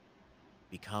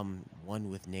become one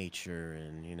with nature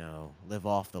and, live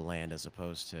off the land as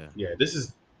opposed to. Yeah,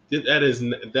 that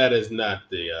is not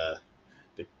the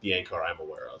Ankar I'm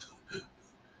aware of.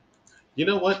 You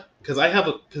know what? Because I have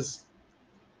a because.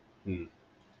 Hmm,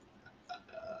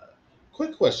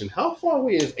 quick question: how far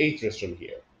away is Aethris from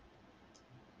here?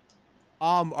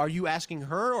 Are you asking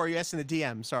her or are you asking the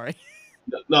DM? Sorry.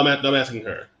 No, I'm asking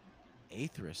her.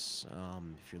 Aethris,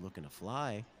 if you're looking to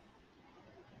fly,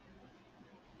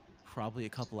 probably a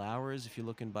couple hours if you're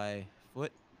looking by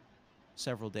foot,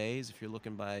 several days if you're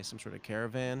looking by some sort of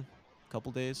caravan, a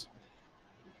couple days.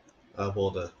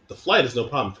 Well, the flight is no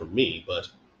problem for me, but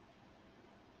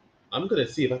I'm gonna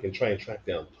see if I can try and track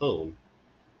down Pone.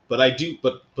 But I do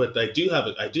have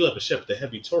a ship, the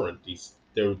Heavy Torrent.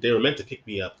 They were meant to pick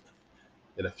me up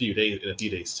in a few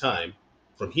days time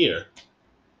from here.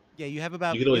 Yeah, you have You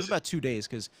about can you have always about 2 days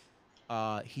because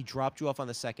He dropped you off on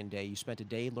the second day. You spent a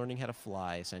day learning how to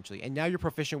fly, essentially, and now you're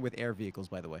proficient with air vehicles.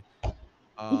 By the way,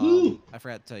 Woohoo! I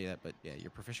forgot to tell you that, but yeah,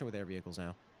 you're proficient with air vehicles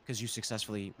now because you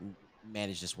successfully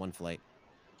managed this one flight.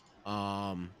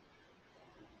 Um,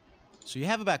 so you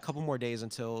have about a couple more days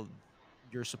until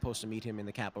you're supposed to meet him in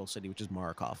the capital city, which is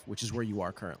Marikov, which is where you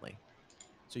are currently.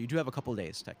 So you do have a couple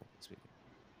days, technically speaking.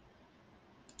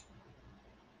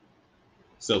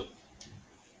 So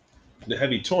the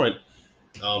heavy torrent.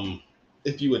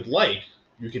 If you would like,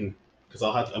 you can, because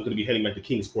I'm going to be heading back to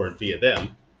Kingsport via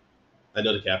them. I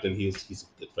know the captain; he's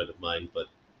a good friend of mine. But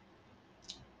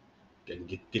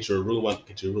get your room on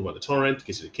the torrent,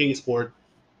 get you to Kingsport,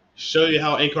 show you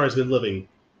how Ankar has been living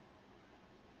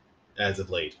as of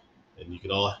late, and you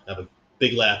can all have a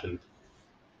big laugh. And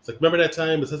it's like, remember that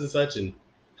time with such and such, and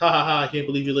ha ha ha! I can't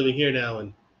believe you're living here now,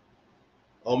 and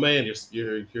oh man,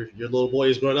 your little boy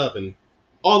is grown up, and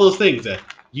all those things that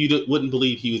wouldn't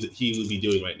believe he would be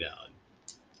doing right now. And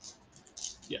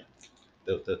yeah,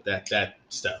 that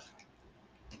stuff.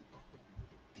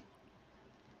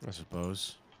 I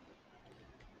suppose.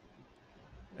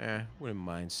 Wouldn't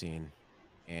mind seeing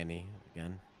Annie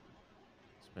again.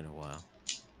 It's been a while.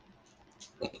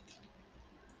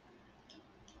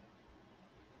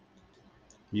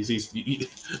 You see,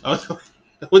 I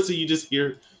would say you just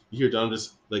hear Don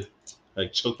just like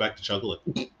choke back to chuckle.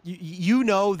 You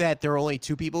know that there are only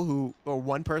two people who, or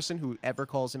one person who ever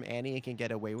calls him Annie and can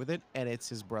get away with it, and it's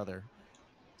his brother.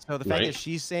 So the fact that Right?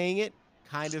 she's saying it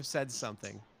kind of said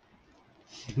something.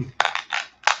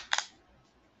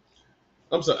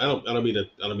 I'm sorry. I don't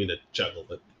mean to chuckle,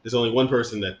 but there's only one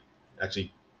person that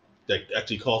actually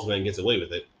calls him and gets away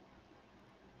with it.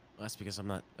 Well, that's because I'm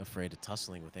not afraid of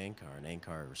tussling with Ankar, and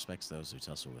Ankar respects those who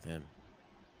tussle with him.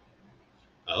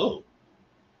 Oh,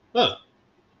 huh.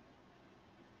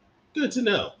 Good to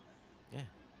know. Yeah.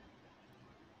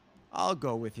 I'll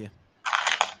go with you.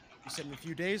 You said in a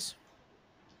few days?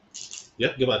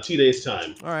 Yep. Give about 2 days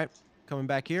time. All right. Coming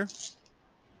back here?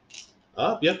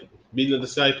 Yep. Meeting at the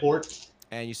Skyport,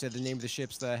 And you said the name of the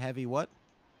ship's the Heavy what?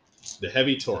 the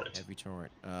Heavy Torrent. Heavy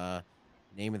Torrent.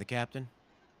 Name of the captain?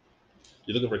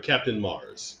 You're looking for Captain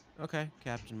Mars. Okay,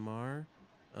 Captain Mar.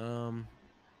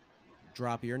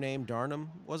 Drop your name, Darnum,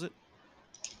 was it?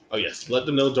 Oh yes. Let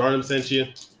them know Darnum sent you.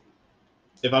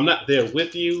 If I'm not there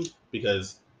with you,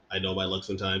 because I know my luck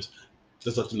sometimes,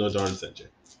 just let them know Darnum sent you.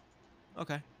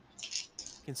 Okay.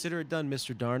 Consider it done,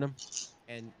 Mr. Darnum.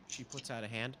 And she puts out a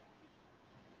hand.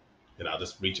 And I'll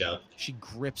just reach out. She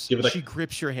grips. Give it She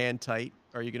grips your hand tight.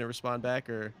 Are you gonna respond back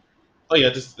or? Oh yeah,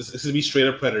 just it's gonna be straight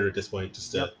up Predator at this point.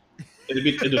 Just Yep.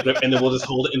 and then we'll just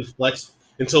hold it and flex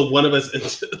until one of us,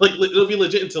 like it'll be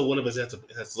legit until one of us has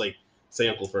to like say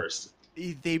Uncle first.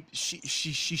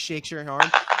 She shakes your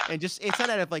arm and just it's not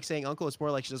out of like saying uncle. It's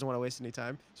more like she doesn't want to waste any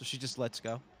time, so she just lets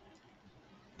go.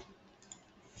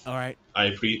 All right. I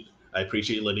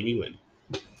appreciate you letting me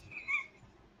win.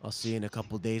 I'll see you in a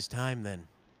couple days' time then.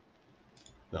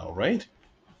 All right.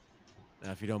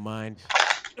 Now, if you don't mind,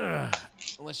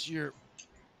 unless you're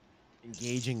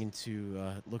engaging into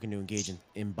looking to engage in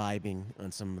imbibing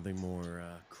on some of the more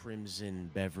crimson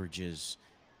beverages,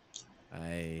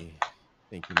 I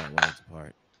think you might want to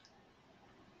depart.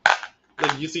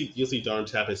 Like you'll see Darn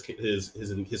tap his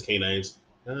canines.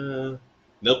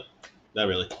 Nope, not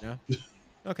really. No.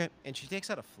 Okay. And she takes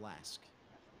out a flask,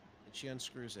 and she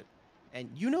unscrews it, and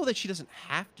you know that she doesn't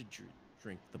have to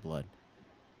drink the blood,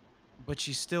 but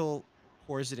she still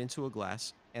pours it into a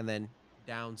glass and then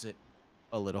downs it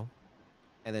a little,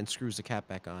 and then screws the cap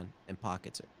back on and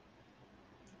pockets it.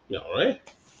 Yeah, all right.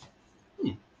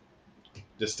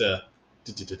 Just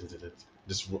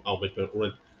I'll make my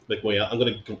way out. I'm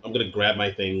gonna grab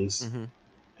my things Mm-hmm.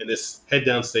 and just head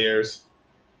downstairs.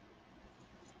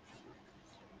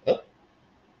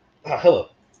 Oh, hello.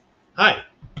 Hi.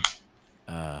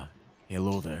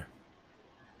 Hello there.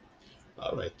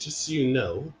 All right. Just so you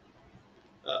know,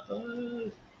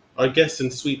 our guest in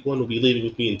Suite One will be leaving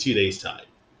with me in 2 days' time.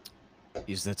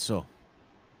 Is that so?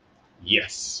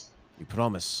 Yes. You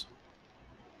promise?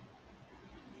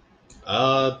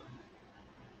 I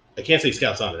can't say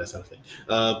Scout's honor. That's not a thing.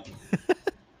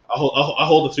 I'll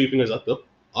hold the three fingers up,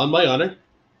 on my honor.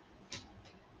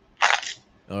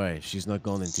 All right, she's not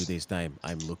gone in 2 days' time.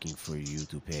 I'm looking for you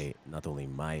to pay not only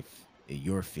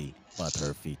your fee, but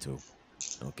her fee too.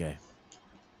 Okay.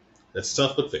 That's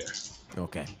tough but fair.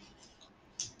 Okay.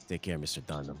 Take care, Mr.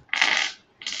 Darnum.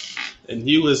 And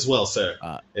you as well, sir.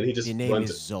 And he just His name runs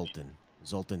is Zoltan.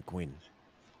 Zoltan Quinn.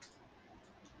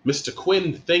 Mr.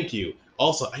 Quinn, thank you.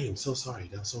 Also, I am so sorry.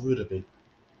 That was so rude of me.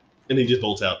 And he just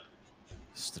bolts out.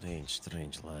 Strange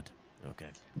lad.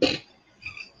 Okay.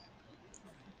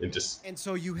 and just And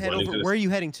so you head running over. to Where this. are you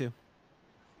heading to?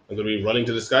 I'm gonna be running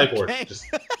to the skyport. Okay. Just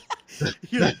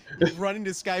you're running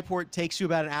to Skyport. Takes you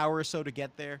about an hour or so to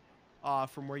get there,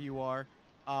 from where you are.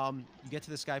 You get to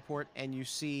the Skyport and you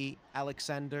see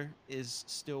Alexander is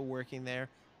still working there.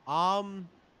 Um,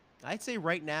 I'd say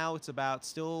right now it's about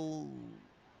still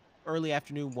early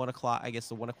afternoon, 1 o'clock. I guess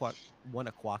the 1 o'clock, 1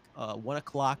 o'clock,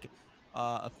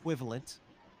 equivalent.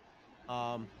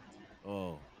 Um,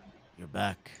 Oh, you're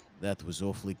back. That was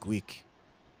awfully quick.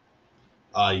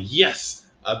 yes.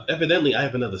 Evidently, I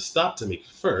have another stop to make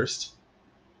first,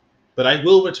 but I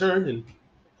will return in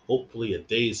hopefully a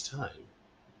day's time.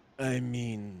 I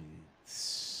mean,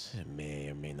 may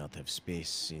or may not have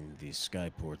space in the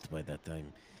skyport by that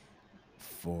time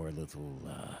for a little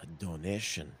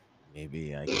donation.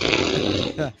 Maybe I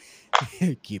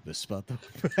can keep a spot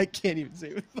open. I can't even say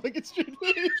it with fucking straight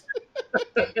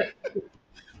face.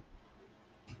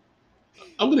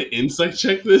 I'm gonna insight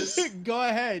check this. Go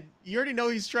ahead. You already know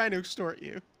he's trying to extort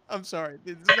you. I'm sorry.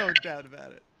 There's no doubt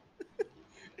about it.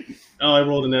 Oh, I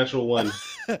rolled a natural one.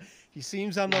 He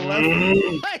seems on the level.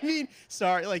 I mean,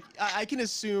 sorry. Like, I can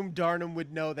assume Darnum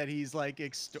would know that he's like.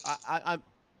 I'm.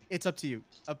 It's up to you.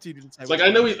 Up to you to decide. Like what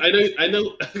I know, you I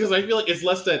know, because I feel like it's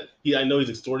less that I know he's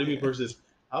extorting me Yeah. versus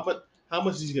how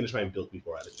much is he gonna try and bilk me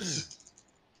for out of this?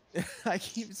 want. I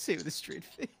can't even say it with a straight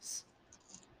face.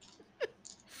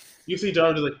 You see,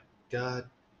 Jarvis is like, God,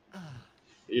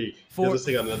 he For does this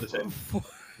thing on another 10.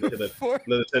 Look at that, for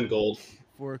another 10 gold.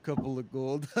 for a couple of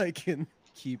gold, I can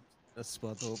keep a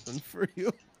spot open for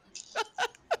you.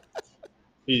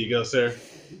 Here you go, sir.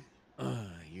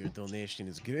 your donation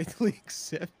is great. Greatly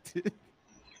accepted.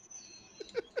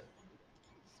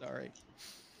 Sorry.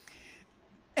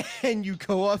 And you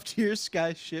go off to your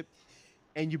sky ship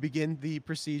and you begin the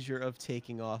procedure of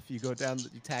taking off. You go down,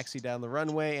 you taxi down the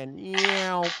runway and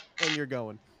and you're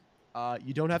going.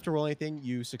 You don't have to roll anything.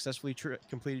 You successfully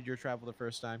completed your travel the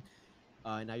first time.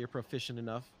 Now you're proficient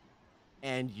enough,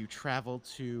 and you travel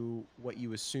to what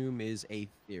you assume is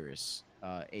Aethers.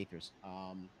 Aethers.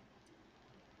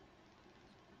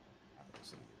 Capital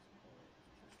city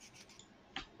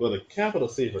is Well, the capital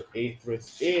city for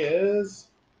Aethris is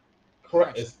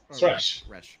correct. Resh. Is Thresh.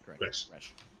 Resh. Correct. Thresh.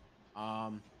 Resh.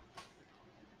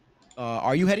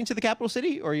 Are you heading to the capital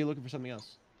city, or are you looking for something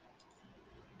else?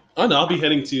 Oh no, I'll be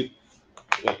heading to.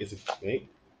 Wait, is it? Wait.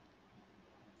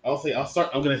 I'll say I'll start.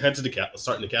 I'm gonna head to the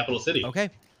start in the capital city. Okay.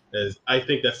 As I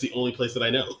think that's the only place that I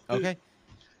know. Okay.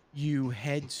 You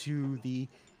head to the.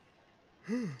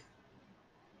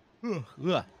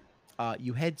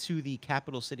 You head to the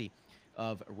capital city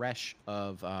of Resh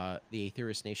of the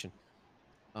Aetheris nation.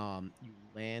 You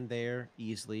land there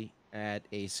easily at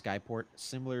a skyport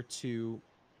similar to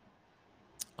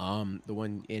the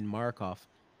one in Markov,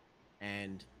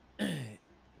 and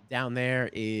down there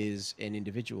is an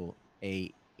individual,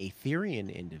 a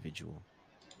Aetherian individual,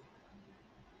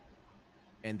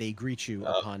 and they greet you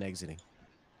upon exiting.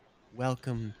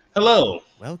 Welcome, Hello.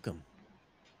 welcome.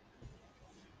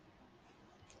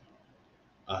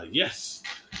 Yes.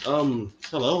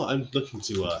 Hello. I'm looking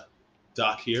to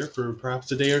dock here for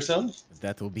perhaps a day or so.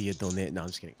 That will be a donate. No, I'm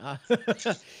just kidding. How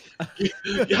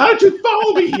did you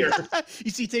follow me here?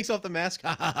 You see, he takes off the mask.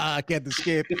 Can't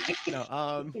escape.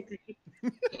 No.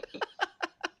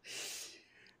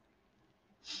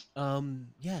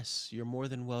 Yes, you're more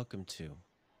than welcome to.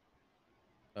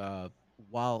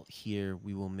 While here,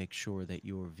 we will make sure that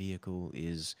your vehicle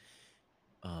is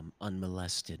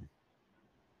unmolested.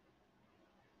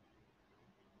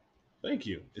 Thank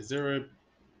you. Is there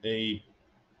a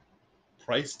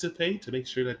price to pay to make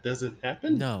sure that doesn't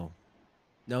happen? No,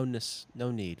 no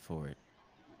need for it.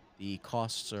 The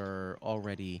costs are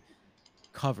already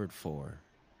covered for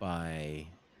by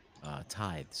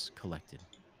tithes collected.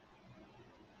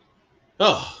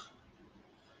 Oh,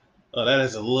 that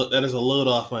is a load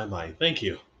off my mind. Thank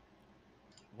you.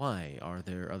 Why? Are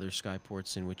there other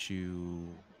skyports in which you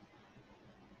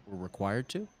were required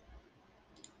to?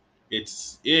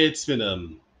 It's been a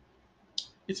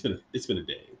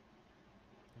day.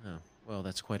 Oh, well,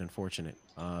 that's quite unfortunate.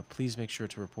 Please make sure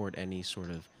to report any sort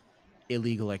of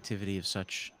illegal activity of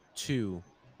such to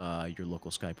your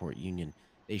local Skyport union.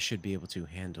 They should be able to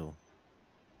handle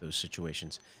those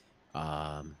situations.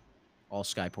 All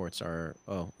Skyports are,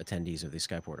 attendees of the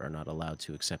Skyport are not allowed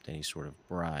to accept any sort of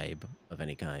bribe of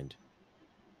any kind.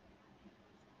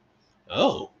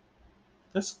 Oh,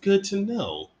 that's good to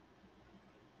know.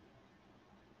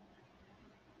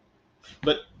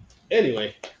 But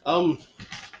anyway,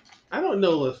 I don't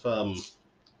know if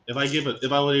if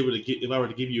I were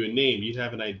to give you a name, you'd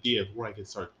have an idea of where I could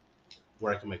start,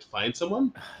 where I can like find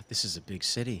someone. This is a big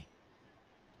city.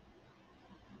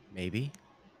 Maybe.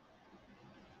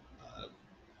 Uh,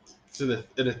 it's an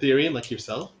Ethereum like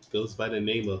yourself. Goes by the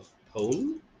name of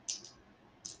Pone.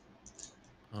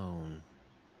 Oh,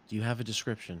 do you have a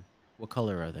description? What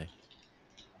color are they?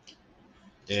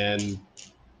 And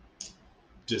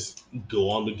just go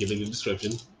on with giving the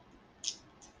description.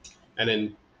 And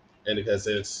then, and because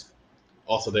it's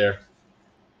also there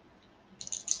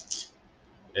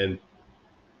and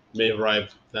may have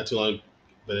arrived not too long,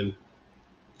 but then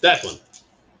that one.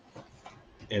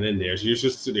 And then there's your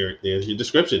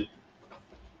description.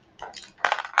 Let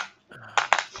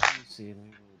me see. Let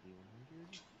me roll a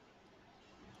D100.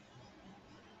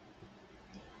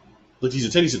 Look, these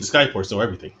attendees at the Skyport know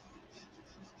everything.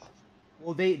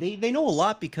 Well, they know a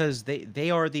lot because they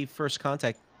are the first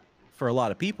contact for a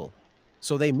lot of people,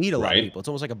 so they meet a lot of Right? people. It's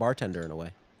almost like a bartender in a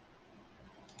way.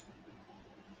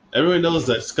 Everyone knows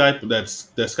that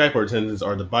Skyport attendants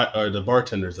are the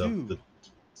bartenders of the Dude, the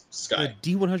Sky.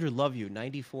 D100 love you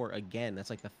 94 again. That's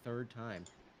like the third time.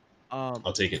 Um,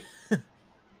 I'll take it.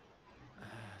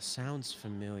 sounds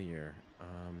familiar.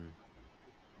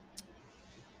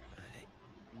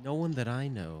 No one that I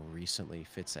know recently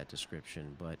fits that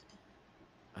description, but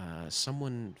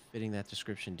someone fitting that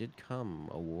description did come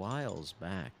a whiles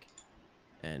back,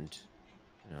 and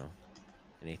you know,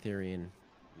 in Aetherian,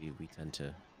 we tend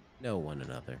to know one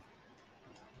another.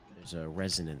 There's a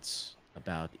resonance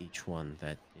about each one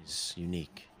that is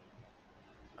unique.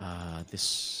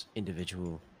 This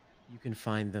individual, you can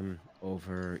find them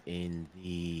over in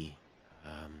the.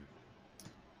 Um,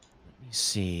 let me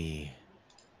see.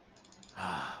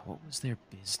 What was their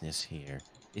business here?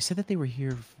 They said that they were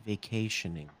here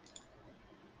vacationing.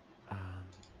 Um,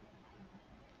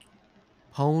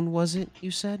 Pone, was it?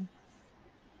 You said.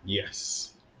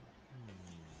 Yes.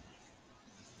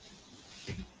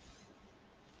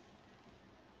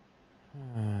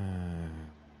 Hmm.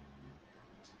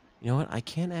 You know what? I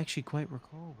can't actually quite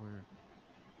recall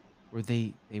where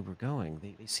they were going.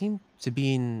 They seem to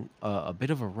be in a bit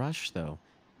of a rush, though.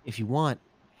 If you want,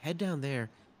 head down there.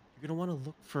 You're gonna want to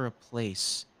look for a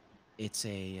place. It's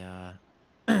a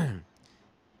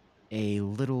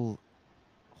little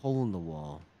hole in the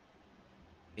wall.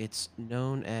 It's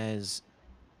known as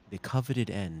the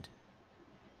coveted end.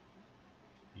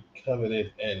 Covenant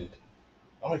end.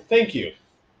 Oh, thank you.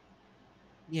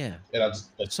 Yeah. And I'll just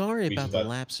like Sorry reaches about the out.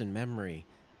 lapse in memory.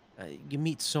 You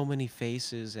meet so many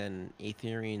faces, and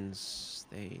Aetherians,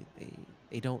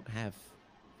 they don't have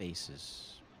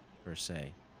faces per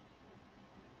se.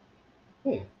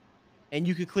 Hmm. And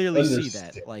you could clearly see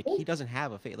that. Like, he Understandable. doesn't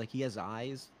have a face. Like, he has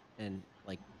eyes, and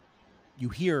like you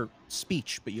hear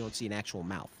speech, but you don't see an actual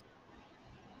mouth.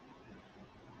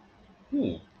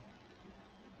 Hmm.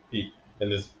 He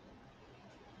and this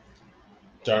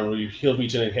Darnum, he'll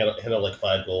reach in and hand out like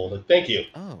 5 gold. Like, thank you.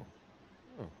 Oh.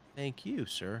 Oh, thank you,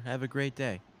 sir. Have a great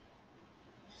day.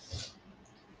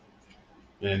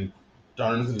 And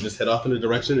Darnum's gonna just head off in a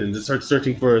direction and just start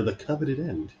searching for the coveted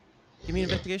end. Give me an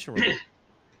investigation roll.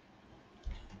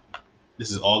 This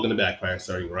is all gonna backfire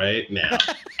starting right now.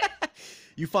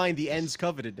 You find the end's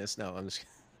covetedness. No, I'm just.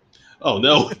 Oh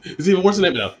no, it's even worse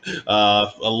than that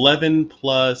now. 11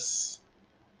 plus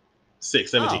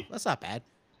 6, Oh, 17. that's not bad.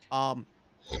 Um,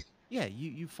 yeah,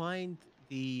 you find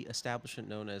the establishment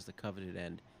known as the Coveted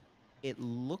End. It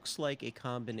looks like a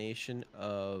combination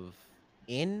of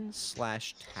inn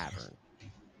slash tavern.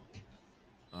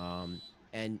 Um,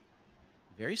 and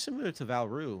very similar to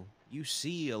Valru, you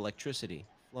see electricity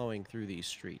flowing through these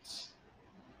streets.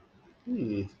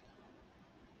 Hmm.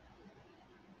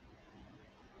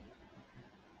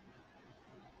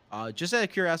 Just out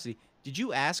of curiosity, did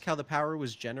you ask how the power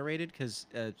was generated? Because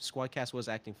Squadcast was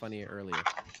acting funny earlier.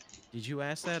 Did you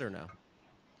ask that or no?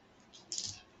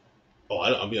 Oh,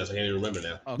 I'll be honest, I can't even remember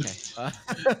now. Okay.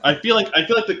 I feel like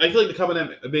the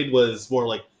comment I made was more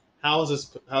like, how is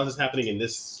this happening in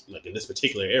this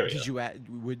particular area? Did you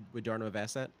would Darno have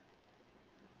asked that?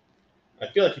 I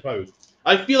feel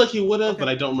like he would have, Okay. but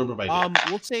I don't remember if I did.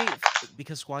 We'll say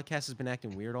because Squadcast has been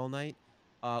acting weird all night.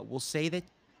 We'll say that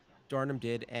Darnum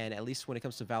did, and at least when it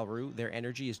comes to Valru, their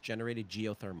energy is generated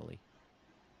geothermally.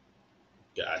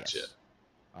 Gotcha. Yes.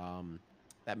 Um,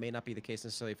 that may not be the case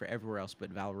necessarily for everywhere else,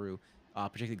 but Valru,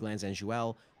 particularly Glands and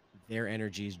Juel, their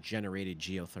energy is generated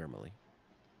geothermally.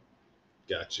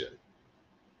 Gotcha.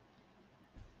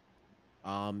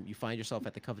 You find yourself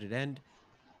at the coveted end.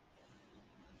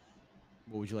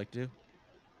 What would you like to do?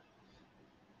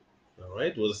 All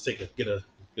right, we'll just get a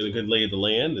good lay of the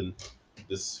land and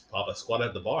just pop a squat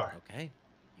at the bar. Okay.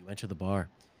 You enter the bar.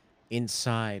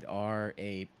 Inside are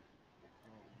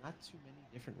not too many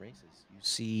different races. You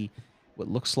see what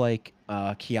looks like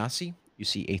Kiasi. You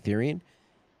see Aetherian.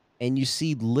 and you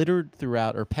see littered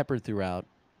throughout or peppered throughout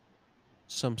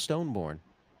some stoneborn.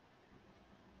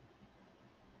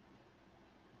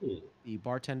 Hmm. The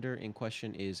bartender in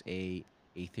question is a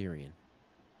Aetherian.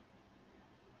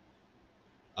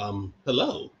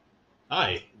 Hello.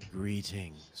 Hi.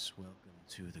 Greetings. Welcome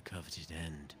to the coveted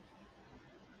end.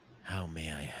 How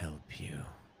may I help you?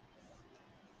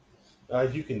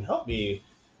 You can help me.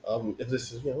 If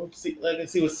this is, see, like,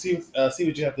 see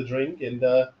what you have to drink, and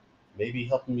maybe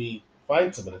help me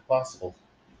find someone if possible.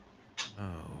 Oh,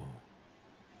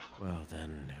 well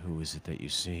then, who is it that you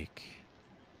seek?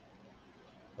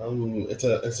 It's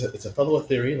a fellow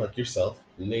Ethereum like yourself,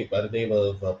 by the name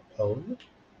of Pone. Hmm,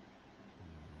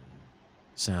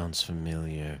 sounds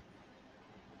familiar.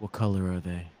 What color are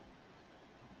they?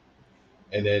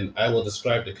 And then I will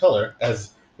describe the color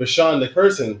as Rashawn the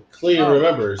person clearly Oh,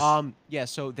 remembers yeah.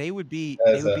 So they as would be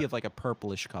a of like a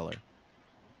purplish color.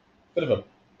 bit of a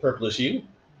purplish hue.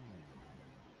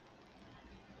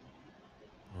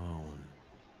 Hmm. Bone.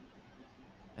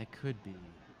 That could be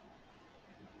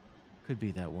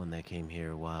that one that came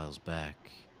here a whiles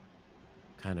back.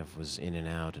 Kind of was in and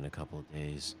out in a couple of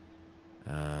days.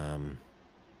 Um,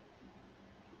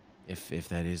 if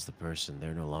that is the person,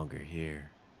 they're no longer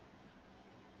here.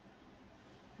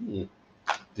 Hmm.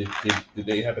 Did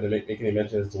they happen to make any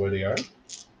mention as to where they are?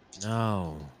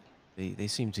 No, they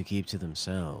seem to keep to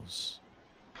themselves.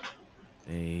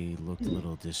 They looked a Hmm.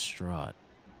 little distraught.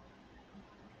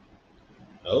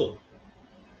 Oh,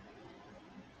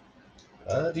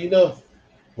 do you know,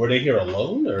 were they here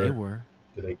alone They or were.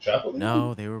 did they travel in?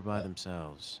 No, they were by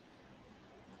themselves.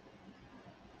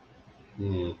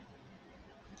 Hmm.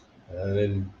 And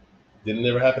then didn't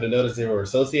ever happen to notice they were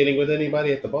associating with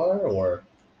anybody at the bar or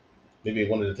maybe at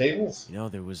one of the tables? You know,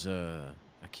 there was a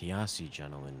Kiasi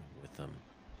gentleman with them.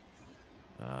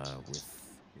 Uh,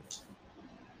 with with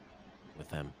with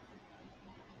them.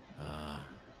 Uh,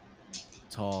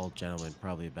 tall gentleman,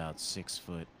 probably about 6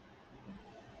 foot.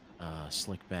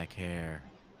 Slick back hair,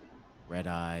 red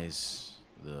eyes,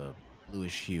 the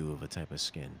bluish hue of a type of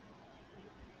skin.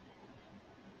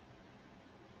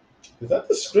 Does that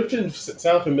description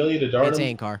sound familiar to It's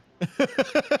Darnum? Ankar.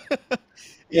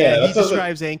 Yeah, Yeah, he that sounds like.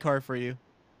 describes Ankar for you,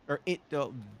 or it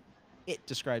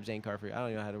describes Ankar for you. I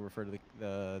don't know how to refer to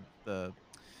the Aetherians.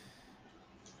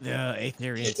 Yeah,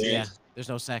 Ethereum. there's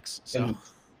no sex, so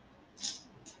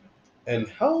And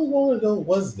how long ago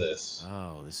was this?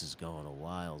 Oh, this is going a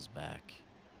whiles back.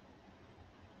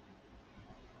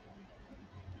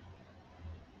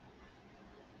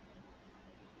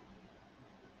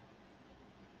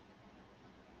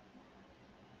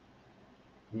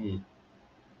 Hmm.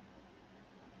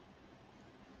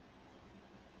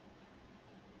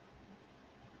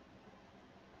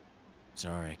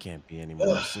 Sorry, I can't be any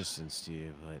more assistance to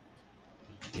you, but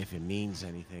if it means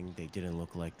anything, they didn't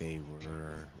look like they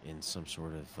were in some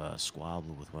sort of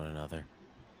squabble with one another.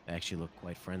 They actually looked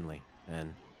quite friendly,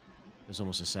 and there's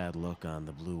almost a sad look on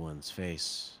the blue one's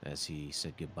face as he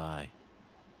said goodbye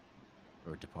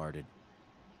or departed.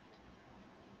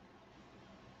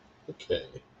 Okay.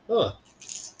 Huh.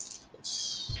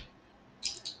 It's-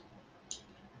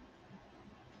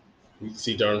 You can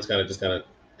see Darnum's kind of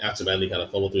absentmindedly kind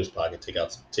of fumble through his pocket, take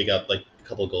out like a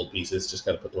couple of gold pieces, just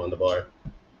kind of put them on the bar.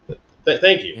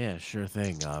 Thank you. Yeah, sure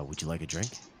thing. Would you like a drink?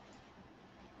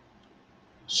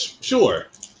 Sure.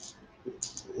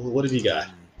 What have you got?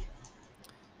 Hmm.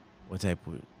 What type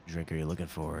of drink are you looking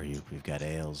for? We've got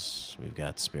ales, we've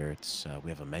got spirits.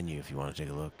 We have a menu if you want to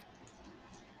take a look.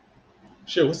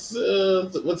 Sure. What's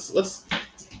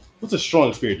a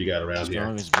strong spirit you got around here?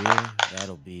 Strongest beer,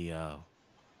 that'll be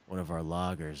one of our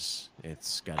lagers.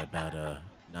 It's got about a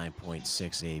 9.6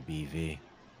 ABV.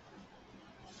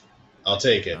 I'll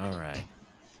take it. All right. He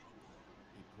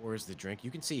pours the drink.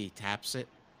 You can see he taps it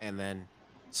and then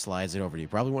slides it over to you.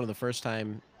 Probably one of the first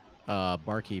time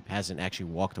barkeep hasn't actually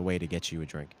walked away to get you a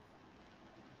drink.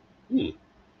 Hmm.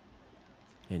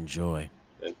 Enjoy.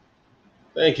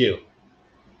 Thank you.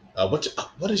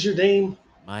 What is your name?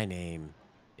 My name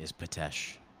is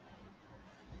Patesh.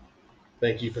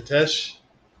 Thank you, Patesh.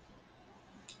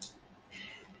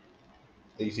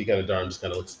 You see, kind of Darn just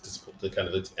kind of looks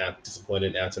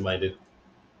disappointed, absent-minded.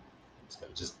 Just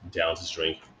kind of just downs his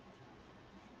drink.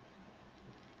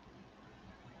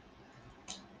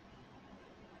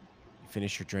 You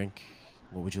finish your drink.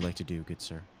 What would you like to do, good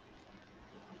sir?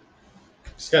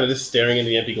 Just kind of just staring in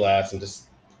the empty glass and just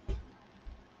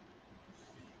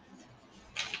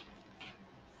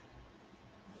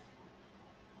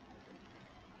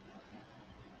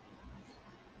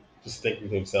thinking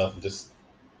to himself and just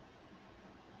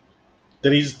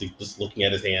then he's just looking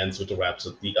at his hands with the wraps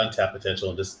of the untapped potential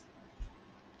and just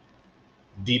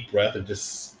deep breath and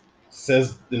just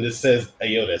says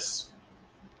Iotis.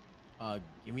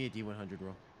 Give me a D100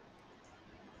 roll.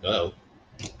 Oh, Oh.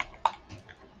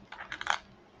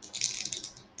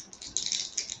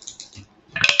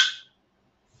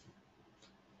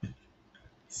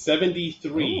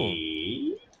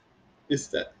 73. Is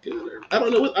that good? I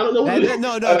don't know what I don't know what it is.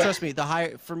 No, trust me. The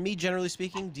higher for me, generally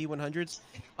speaking, D100s,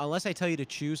 unless I tell you to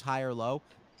choose high or low,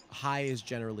 high is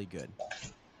generally good.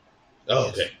 Oh,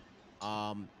 Yes. okay.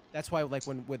 That's why like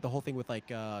when with the whole thing with like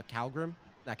Kalgrim,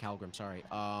 not Kalgrim, sorry.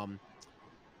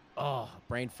 Oh,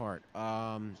 brain fart.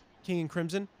 King and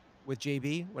Crimson with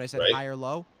JB, when I said Right. high or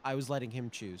low, I was letting him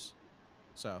choose.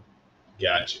 So,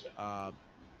 yeah. Gotcha.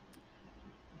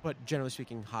 But generally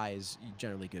speaking, high is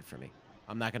generally good for me.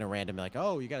 I'm not gonna randomly like,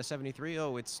 oh, you got a 73.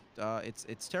 Oh, it's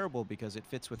terrible because it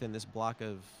fits within this block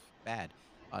of bad.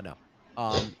 No.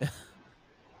 Um,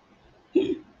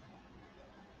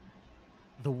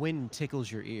 the wind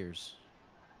tickles your ears,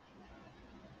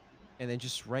 and then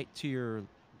just right to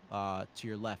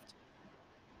your left,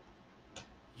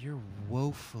 you're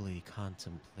woefully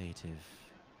contemplative.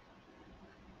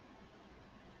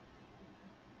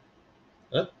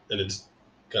 And it just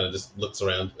kind of just looks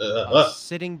around.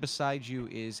 Sitting beside you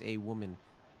is a woman.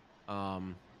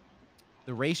 Um,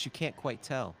 the race you can't quite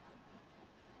tell,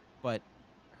 but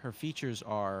her features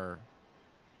are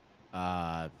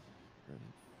uh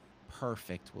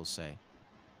perfect, we'll say.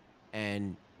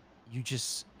 And you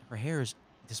just her hair is,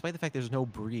 despite the fact there's no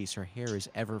breeze, her hair is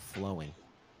ever flowing,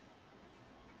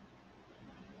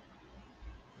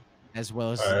 as well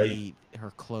All as right. the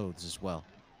her clothes as well.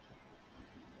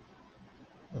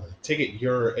 Take it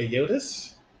you're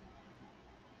Iotis?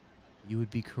 You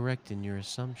would be correct in your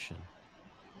assumption.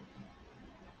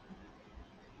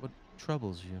 What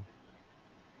troubles you?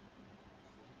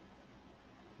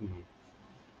 Mhm.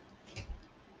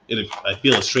 I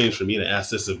feel it's strange for me to ask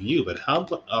this of you, but how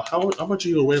much are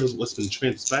you aware of what's been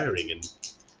transpiring in,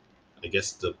 I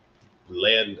guess, the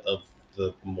land of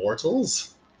the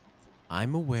mortals?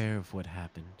 I'm aware of what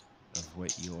happened, of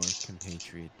what your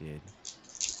compatriot did,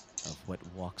 of what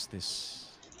walks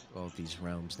these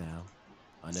realms now,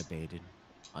 unabated,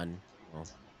 well,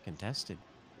 contested,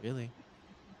 really.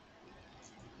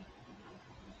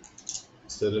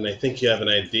 So then I think you have an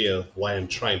idea of why I'm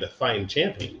trying to find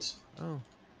champions. Oh,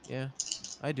 yeah,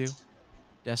 I do.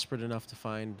 Desperate enough to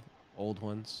find old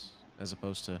ones, as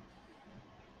opposed to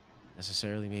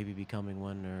necessarily maybe becoming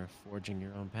one or forging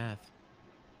your own path.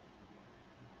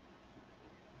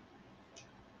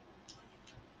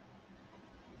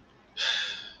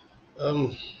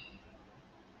 Um,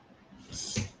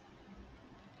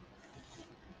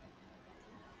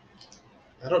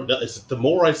 I don't know. It's the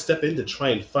more I step in to try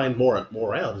and find more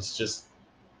out, it's just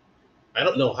I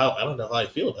don't know how I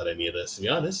feel about any of this, to be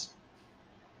honest.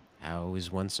 How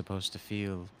is one supposed to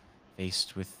feel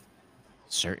faced with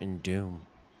certain doom?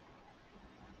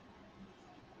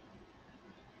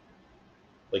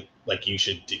 Like you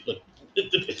should do like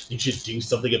you should do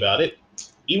something about it,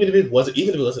 even if it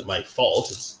wasn't my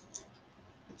fault.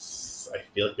 I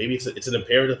feel like maybe it's an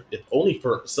imperative. If only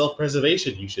for self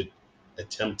preservation, you should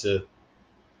attempt to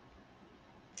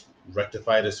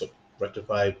rectify this,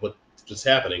 rectify what's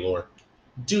happening, or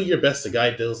do your best to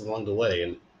guide those along the way.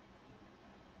 And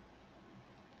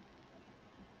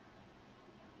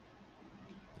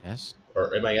Yes?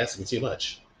 or am I asking too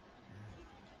much?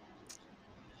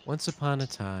 Once upon a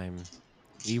time,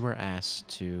 we were asked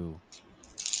to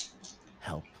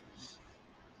help,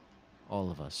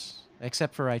 all of us,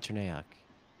 except for Aiterneak.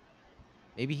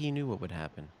 Maybe he knew what would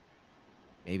happen.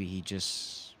 Maybe he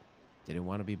just didn't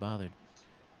want to be bothered.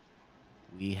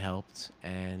 We helped,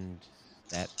 and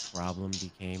that problem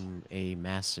became a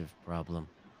massive problem.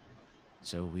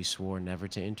 So we swore never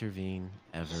to intervene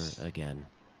ever again.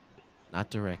 Not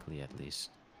directly, at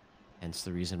least. Hence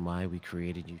the reason why we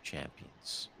created you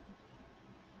champions.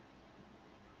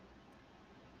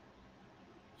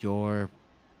 Your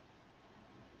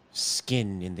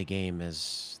skin in the game,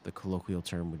 as the colloquial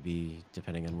term would be,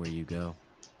 depending on where you go.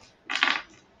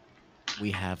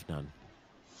 We have none.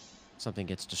 Something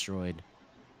gets destroyed,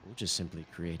 we'll just simply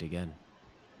create again.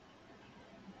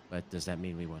 But does that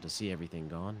mean we want to see everything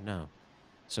gone? No.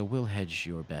 So we'll hedge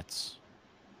your bets,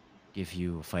 give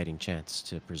you a fighting chance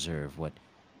to preserve what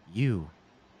you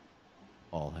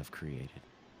all have created.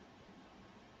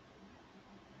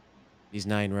 These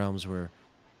 9 realms were,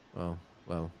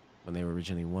 when they were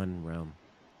originally one realm,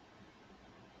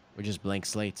 were just blank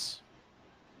slates.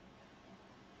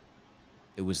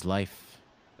 It was life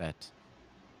that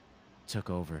took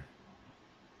over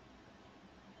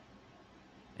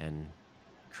and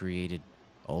created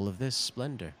all of this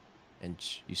splendor. And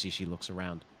you see she looks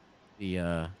around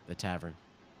the tavern.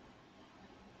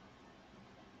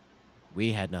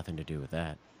 We had nothing to do with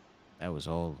that. That was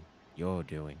all your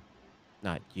doing.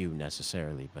 Not you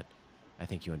necessarily, but I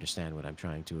think you understand what I'm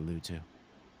trying to allude to.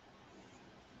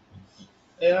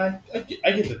 And I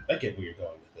get where you're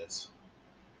going with this.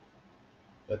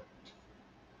 But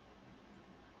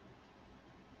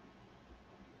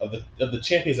of the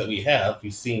champions that we have,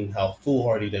 we've seen how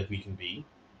foolhardy that we can be,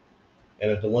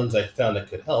 and of the ones I found that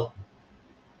could help,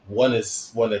 one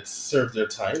is one that served their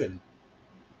time and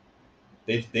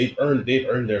they've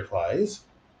earned their prize,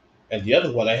 and the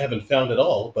other one I haven't found at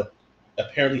all, but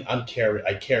apparently I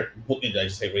care. Did I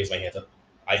just say raise my hands up?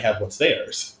 I have what's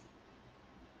theirs.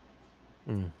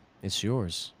 Mm, it's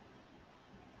yours.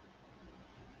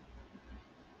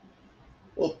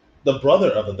 Well, the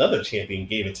brother of another champion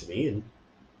gave it to me, and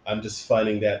I'm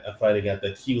finding out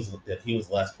that he was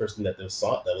the last person that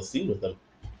was seen with them,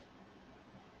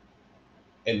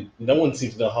 and no one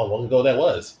seems to know how long ago that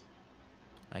was.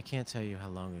 I can't tell you how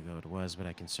long ago it was, but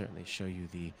I can certainly show you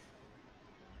the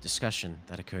discussion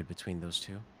that occurred between those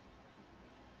two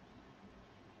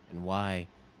and why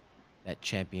that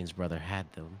champion's brother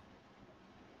had them.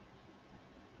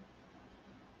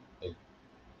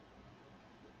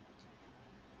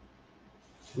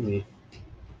 Hmm.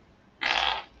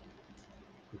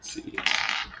 Let's see.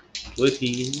 Would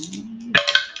he?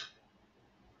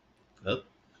 Oh.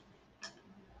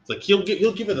 It's like he'll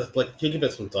give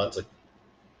it some thought. It's like,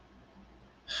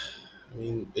 I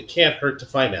mean, it can't hurt to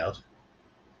find out.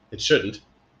 It shouldn't.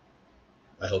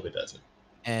 I hope it doesn't.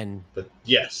 And But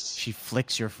yes. she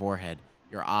flicks your forehead.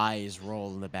 Your eyes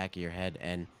roll in the back of your head,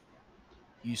 and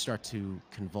you start to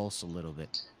convulse a little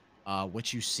bit.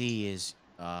 What you see is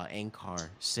Ankar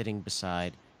sitting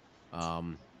beside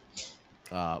um,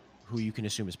 who you can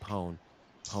assume is Pone.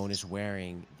 Pone is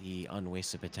wearing the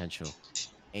unwasted potential.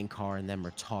 Ankar and them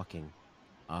are talking.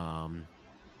 Um,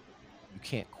 you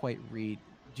can't quite read.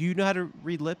 Do you know how to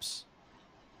read lips?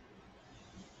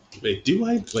 Wait, do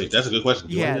I? Wait, that's a good question.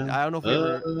 Do I Yeah, know? I don't know if we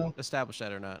ever established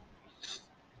that or not.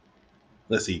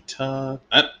 Let's see. Because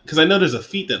I know there's a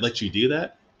feat that lets you do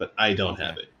that, but I don't Okay.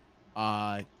 have it.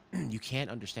 Uh, you can't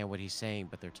understand what he's saying,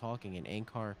 but they're talking. And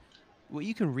Ankar, what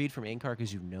you can read from Ankar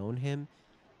because you've known him,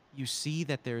 you see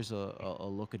that there's a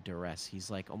look of duress. He's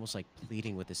like almost like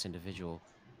pleading with this individual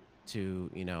to,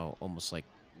 almost like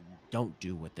don't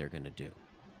do what they're gonna do,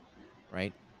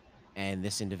 right? And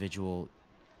this individual,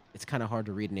 it's kind of hard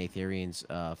to read an Aetherian's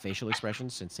facial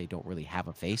expressions since they don't really have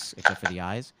a face except for the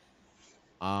eyes.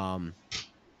 Um,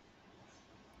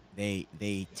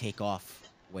 they take off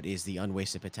what is the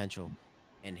unwasted potential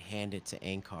and hand it to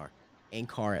Ankar.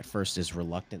 Ankar at first is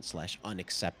reluctant slash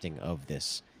unaccepting of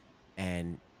this,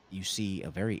 and you see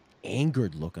a very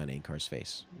angered look on Ankar's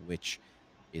face, which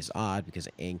is odd because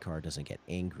Ankar doesn't get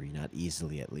angry, not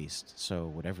easily at least. So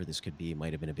whatever this could be, it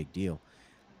might have been a big deal.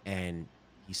 And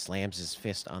he slams his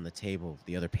fist on the table.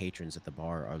 The other patrons at the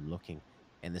bar are looking,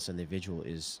 and this individual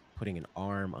is putting an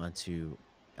arm onto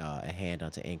a hand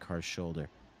onto Ankar's shoulder.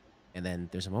 And then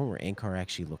there's a moment where Ankar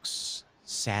actually looks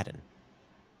saddened.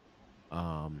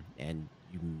 And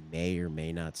you may or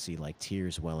may not see like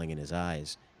tears welling in his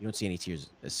eyes. You don't see any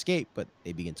tears escape, but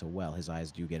they begin to well. His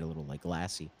eyes do get a little like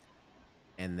glassy.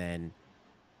 And then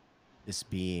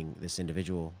this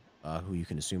individual, who you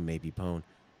can assume may be Pone,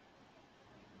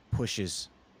 pushes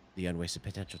the unwasted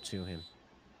potential to him.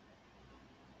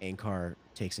 Ankar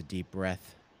takes a deep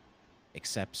breath,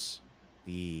 accepts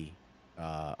the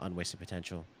unwasted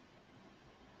potential,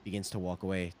 begins to walk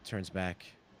away, turns back,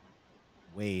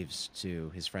 waves to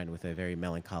his friend with a very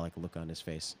melancholic look on his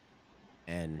face,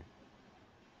 and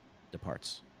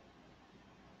departs.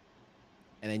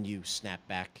 And then you snap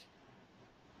back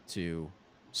to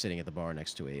sitting at the bar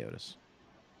next to Aotis.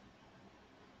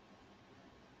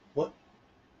 What?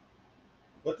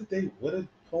 What did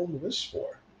Home wish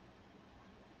for?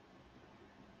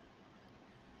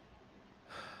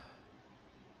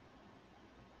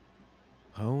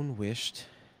 Hone wished,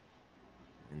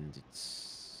 and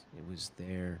it was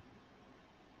there.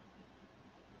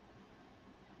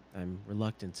 I'm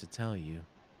reluctant to tell you.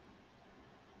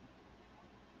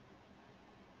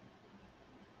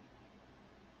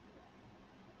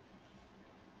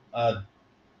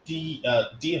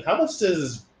 How much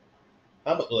does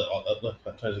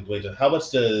I'm trying to wait. How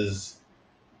much does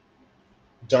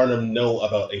Darnum know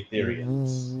about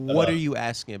Aetherians? What are About you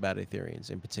asking about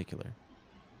Aetherians in particular?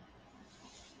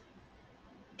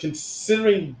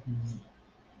 considering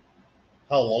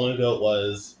how long ago it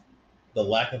was, the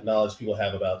lack of knowledge people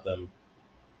have about them.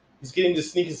 He's getting the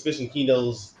sneaky suspicion he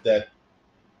knows that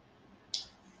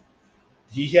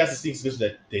he has a sneak suspicion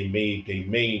that they may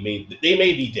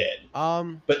be dead.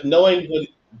 Um, But knowing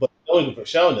what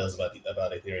Michelle knows about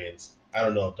Aetherians, I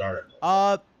don't know if Darnum knows that.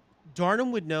 uh,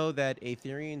 Darnum would know that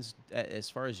Aetherians, as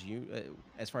far as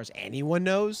anyone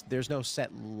knows, there's no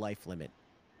set life limit.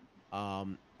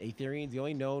 Aetherians, the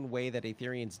only known way that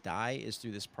Aetherians die is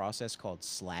through this process called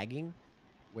slagging,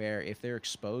 where if they're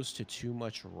exposed to too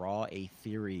much raw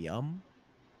Aetherium,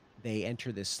 they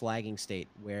enter this slagging state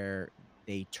where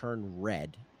they turn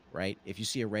red, right? If you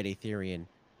see a red Aetherian,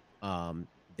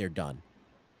 they're done.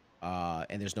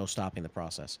 And there's no stopping the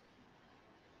process.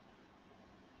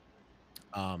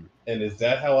 Um, And is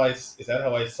that how I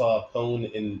saw Pone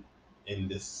in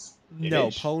this no,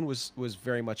 image? Pone was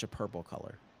very much a purple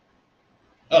color.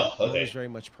 Yeah, Oh, Pone was okay. very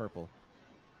much purple.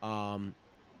 Um,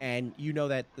 and you know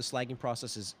that the slagging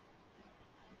process is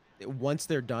once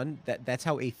they're done, that's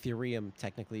how Ethereum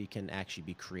technically can actually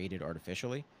be created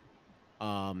artificially.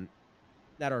 Um,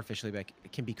 not artificially, but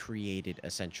it can be created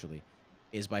essentially,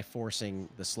 is by forcing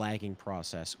the slagging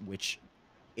process, which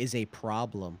is a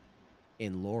problem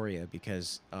in Loria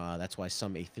because that's why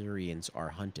some Aetherians are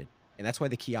hunted, and that's why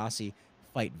the Kiasi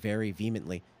fight very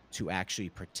vehemently to actually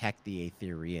protect the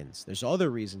Aetherians. There's other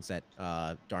reasons that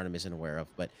Darnum isn't aware of,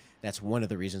 but that's one of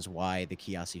the reasons why the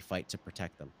Kiasi fight to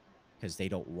protect them because they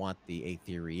don't want the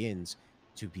Aetherians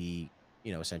to be,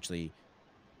 essentially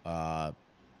uh,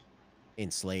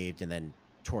 enslaved and then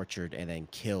tortured and then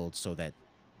killed so that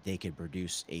they could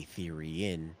produce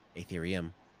Aetherium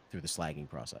through the slagging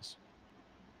process.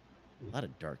 A lot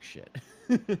of dark shit.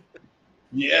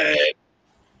 Yeah,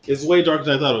 it's way darker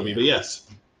than I thought it would be. Yeah. But yes,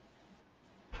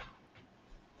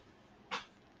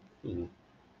 hmm.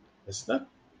 It's not.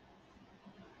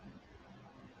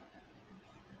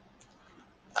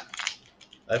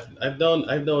 I've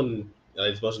known.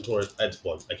 It's motion towards. I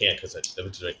can't because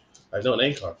I've known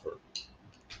Ankar for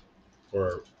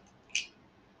for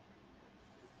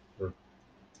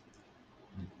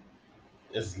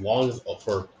as long as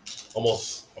for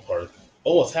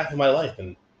almost half of my life,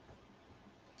 and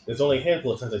there's only a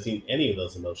handful of times I've seen any of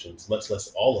those emotions, much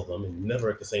less all of them, and never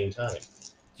at the same time.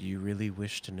 Do you really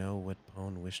wish to know what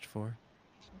Pone wished for?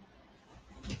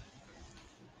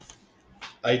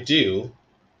 I do,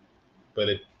 but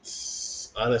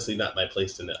it's honestly not my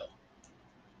place to know.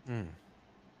 Hmm.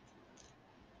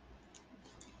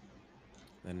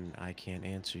 Then I can't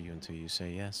answer you until you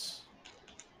say yes.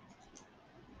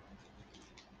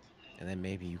 And then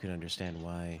maybe you can understand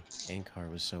why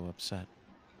Ankar was so upset.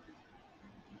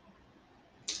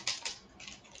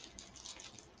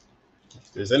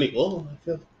 If there's any, well, I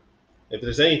feel if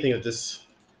there's anything that this,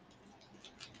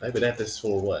 I've been at this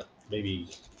for what, maybe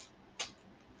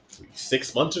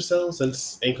 6 months or so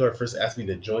since Ankar first asked me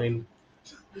to join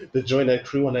that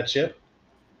crew on that ship,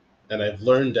 and I've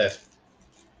learned that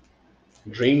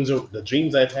the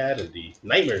dreams I've had and the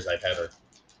nightmares I've had are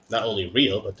not only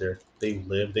real, but they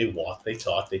live, they walk, they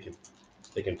talk, they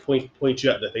can point you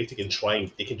out the face, they can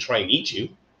try and eat you.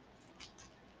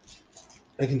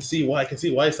 I can see why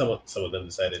some of them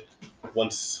decided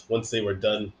once they were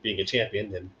done being a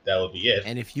champion, then that would be it.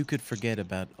 And if you could forget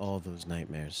about all those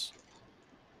nightmares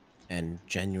and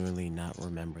genuinely not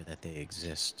remember that they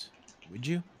exist, would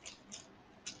you?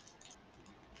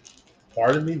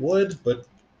 Part of me would, but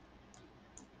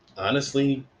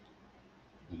honestly,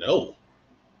 no.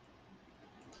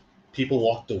 People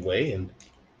walked away, and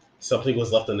something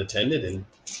was left unattended, and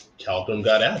Kalgrim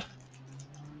got out.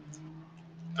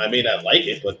 I may not like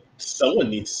it, but someone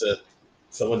needs to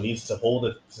hold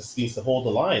it. Just needs to hold the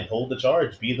line, hold the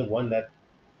charge, be the one that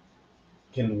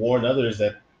can warn others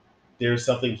that there's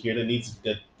something here that needs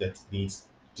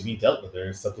to be dealt with.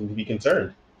 There's something to be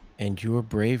concerned. And you're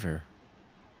braver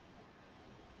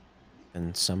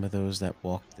than some of those that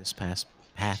walked this past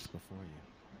path before you.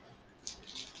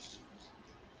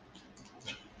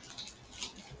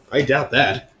 I doubt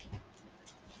that.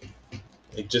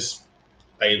 I just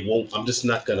I won't. I'm just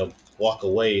not gonna walk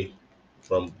away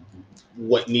from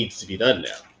what needs to be done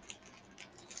now,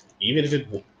 even if it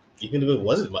even if it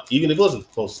wasn't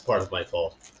part of my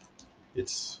fault.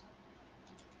 It's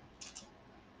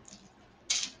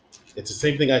it's the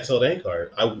same thing I told Ankar.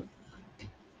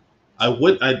 I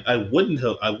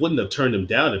wouldn't have turned him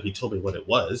down if he told me what it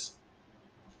was.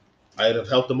 I'd have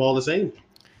helped them all the same.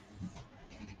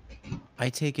 I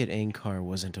take it Ankar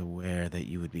wasn't aware that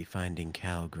you would be finding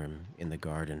Kalgrim in the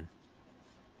garden.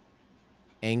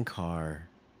 Ankar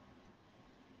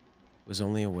was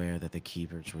only aware that the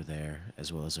keepers were there,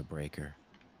 as well as a breaker.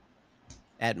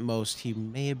 At most, he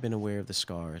may have been aware of the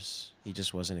scars. He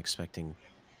just wasn't expecting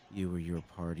you or your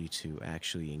party to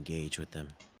actually engage with them.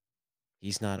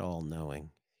 He's not all knowing.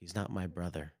 He's not my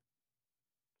brother.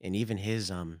 and even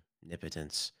his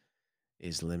omnipotence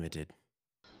is limited.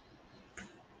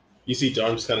 You see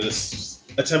Darm just kind of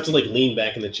just attempt to like lean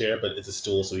back in the chair, but it's a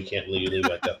stool, so he can't lean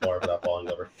back that far without falling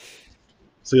over.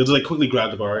 So he'll just like quickly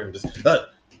grab the bar and just.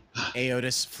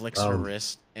 Aotis flicks her Um,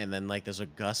 wrist, and then like there's a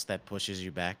gust that pushes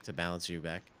you back to balance you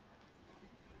back.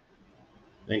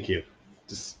 Thank you.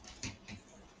 Just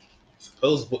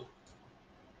suppose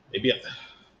maybe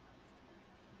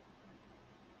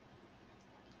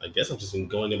I guess I've just been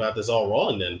going about this all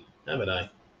wrong then, haven't I?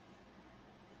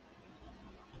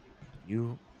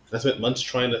 You I spent months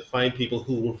trying to find people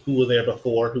who were there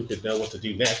before who could know what to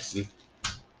do next, and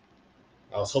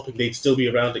I was hoping they'd still be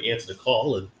around to answer the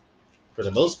call. And for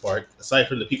the most part, aside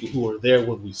from the people who were there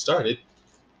when we started,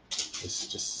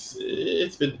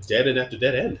 it's been dead end after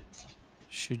dead end.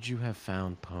 should you have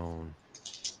found Pone,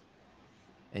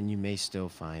 and you may still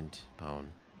find Pone.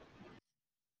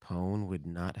 Pone would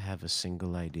not have a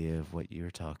single idea of what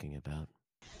you're talking about.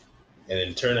 And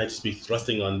in turn, I'd just be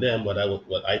thrusting on them what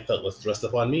I felt was thrust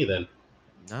upon me. Then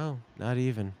No, not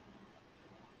even.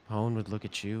 Pone would look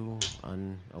at you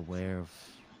unaware of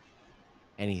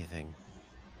anything,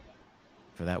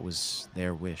 for that was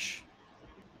their wish.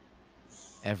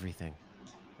 Everything.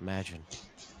 Imagine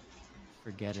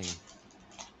forgetting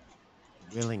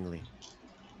willingly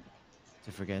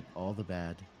to forget all the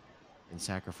bad and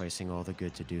sacrificing all the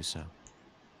good to do so.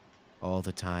 All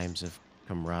the times of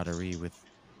camaraderie with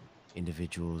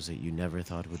individuals that you never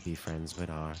thought would be friends but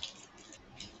are.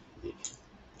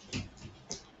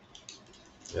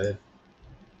 uh,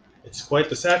 it's quite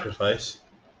the sacrifice.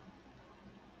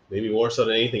 Maybe more so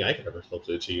than anything I could ever hope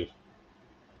to achieve.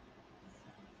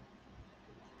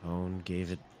 Pone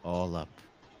gave it all up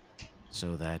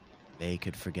so that they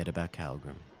could forget about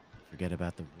Kalgrim, forget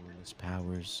about the ruinous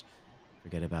powers,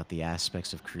 forget about the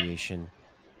aspects of creation,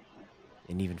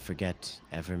 and even forget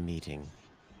ever meeting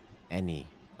any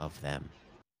of them.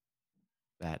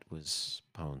 That was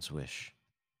Pone's wish.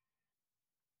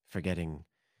 Forgetting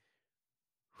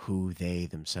who they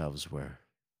themselves were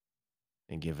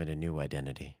and given a new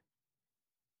identity.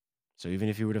 So even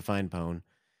if you were to find Pone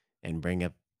and bring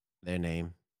up their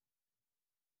name,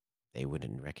 they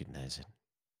wouldn't recognize it.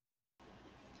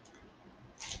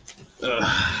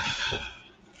 Uh,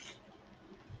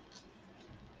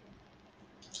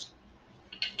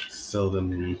 so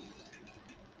then,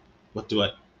 what do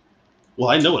I? Well,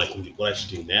 I know what I can do. What I should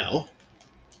do now.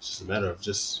 It's just a matter of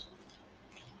just.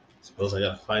 Suppose I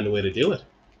gotta find a way to do it.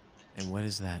 And what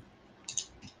is that?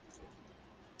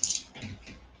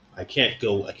 I can't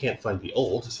go. I can't find the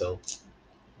old. So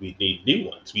we need new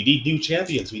ones. We need new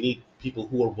champions. We need people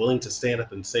who are willing to stand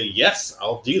up and say, "Yes,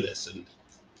 I'll do this," and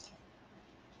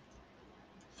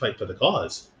fight for the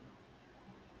cause.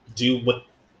 Do what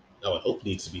I would hope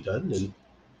needs to be done, and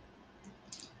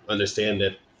understand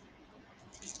that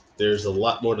there's a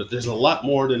lot more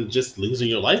than just losing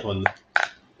your life on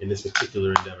in this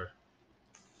particular endeavor.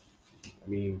 I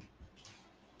mean,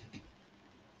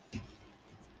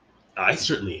 I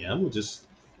certainly am. Just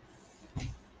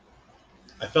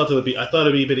I thought it'd be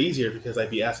a bit easier because I'd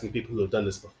be asking people who have done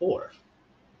this before.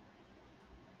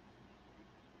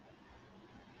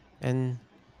 And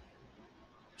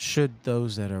should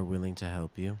those that are willing to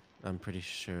help you, I'm pretty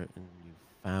sure you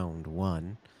found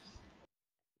one,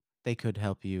 they could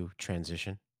help you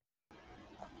transition.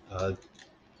 Uh,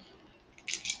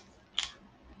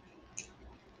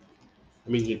 I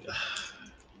mean,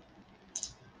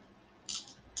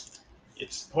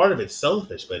 it's part of it's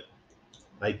selfish, but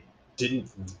I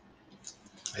didn't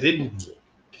I didn't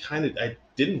I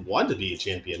didn't want to be a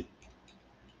champion.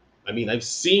 I mean, I've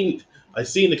seen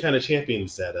the kind of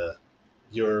champions that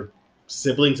your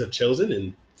siblings have chosen,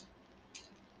 and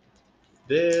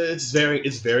it's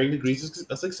varying degrees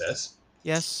of success.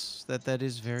 Yes, that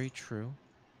is very true.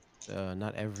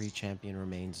 Not every champion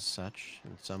remains as such,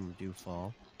 and some do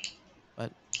fall.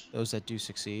 But those that do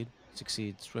succeed,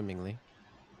 succeed swimmingly.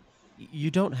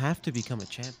 You don't have to become a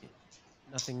champion.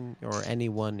 Nothing or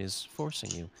anyone is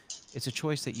forcing you. It's a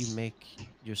choice that you make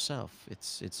yourself.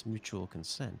 It's mutual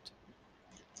consent.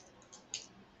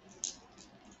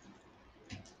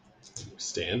 I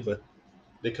understand, but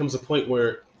there comes a point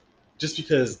where just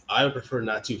because I would prefer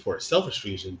not to for a selfish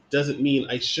reason doesn't mean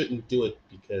I shouldn't do it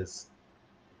because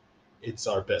it's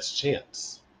our best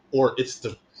chance or it's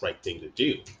the right thing to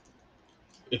do.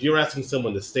 If you're asking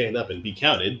someone to stand up and be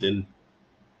counted, then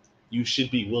you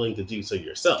should be willing to do so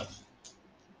yourself.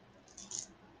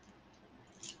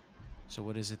 So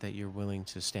what is it that you're willing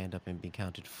to stand up and be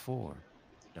counted for,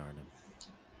 Darnum?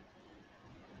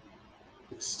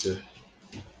 It's to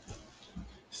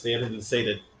stand up and say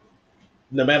that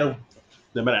no matter.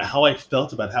 no matter how I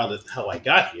felt about how I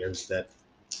got here, is that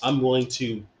I'm going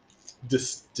to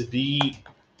to be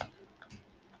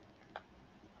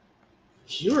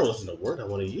hero isn't a word I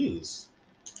want to use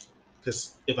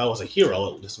because if I was a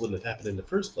hero, this wouldn't have happened in the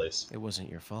first place. It wasn't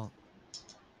your fault.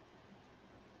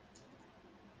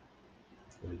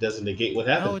 And it doesn't negate what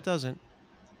No, happened. it doesn't.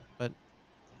 But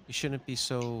you shouldn't be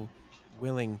so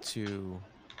willing to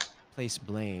place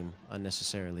blame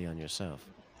unnecessarily on yourself.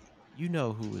 You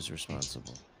know who was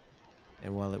responsible.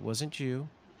 And while it wasn't you,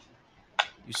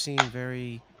 you seem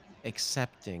very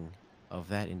accepting of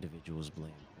that individual's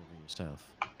blame over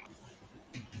yourself.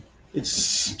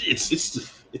 It's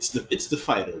the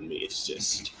fighter in me. It's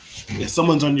just if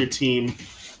someone's on your team,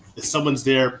 if someone's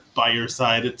there by your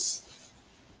side, it's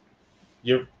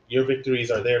your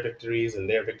victories are their victories and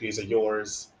their victories are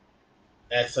yours.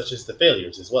 As such as the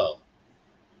failures as well.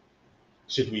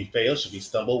 Should we fail, should we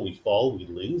stumble, we fall, we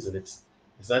lose, and it's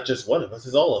not just one of us,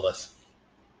 it's all of us.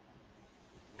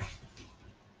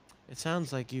 It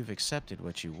sounds like you've accepted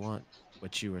what you want,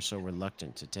 what you are so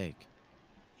reluctant to take.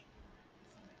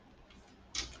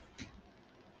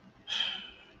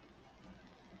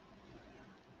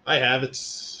 I have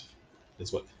it's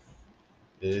what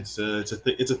it's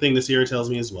a thing this year tells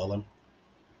me as well.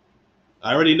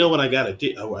 I already know what I gotta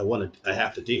do. I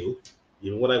have to do,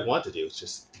 even what I want to do. It's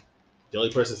just the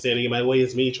only person standing in my way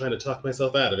is me trying to talk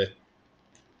myself out of it.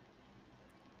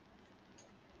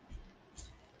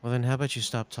 Well, then, how about you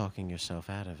stop talking yourself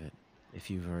out of it if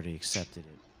you've already accepted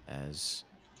it as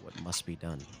what must be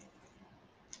done?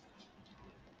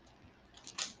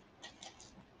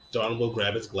 Don will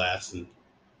grab his glass and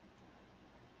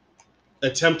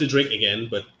attempt to drink again,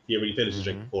 but he already finished his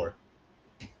drink Mm-hmm. before.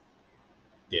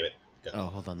 Damn it. Oh,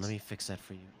 hold on. Let me fix that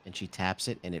for you. And she taps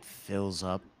it, and it fills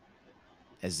up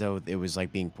as though it was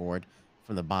like being poured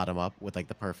from the bottom up with like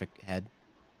the perfect head.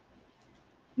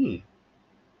 Hmm.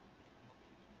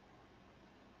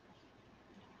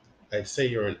 I'd say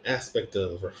you're an aspect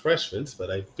of refreshments,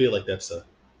 but I feel like that's a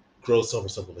gross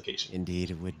oversimplification.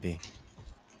 Indeed, it would be.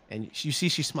 And you see,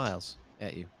 she smiles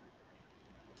at you.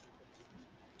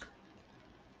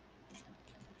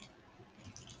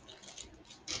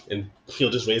 And he'll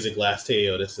just raise a glass to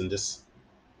Aotis and just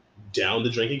down the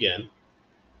drink again.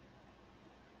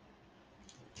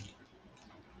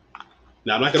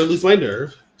 Now I'm not going to lose my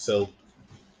nerve, so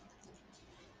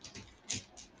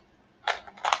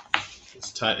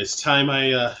it's time. It's time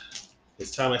I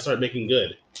start making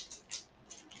good.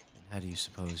 And how do you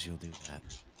suppose you'll do that?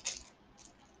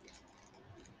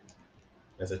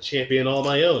 As a champion all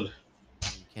my own.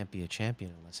 Well, you can't be a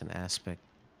champion unless an aspect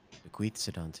bequeaths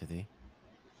it onto thee.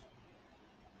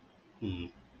 Hmm.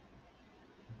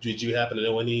 Did you happen to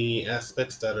know any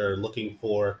aspects that are looking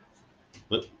for?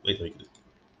 Wait.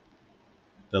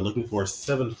 They're looking for a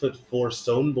 7'4"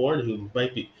 stoneborn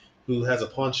who has a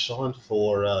penchant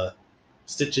for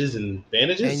stitches and And you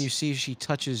bandages. see, she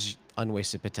touches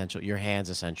unwasted potential, your hands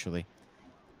essentially.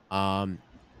 Um,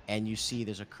 and you see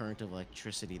there's a current of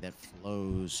electricity that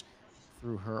flows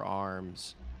through her arm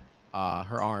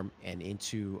and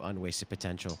into unwasted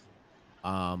potential.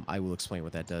 I will explain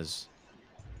what that does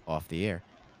off the air,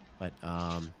 but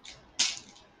you're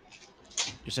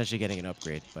essentially getting an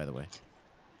upgrade, by the way.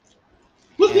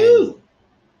 And Woohoo!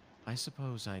 I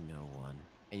suppose I know one.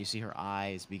 And you see her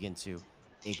eyes begin to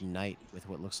ignite with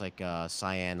what looks like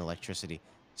cyan electricity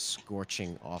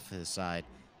scorching off to the side,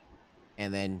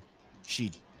 and then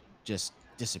she just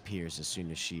disappears as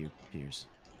soon as she appears.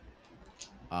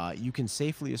 You can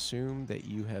safely assume that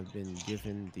you have been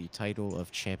given the title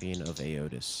of Champion of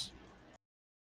Aotis.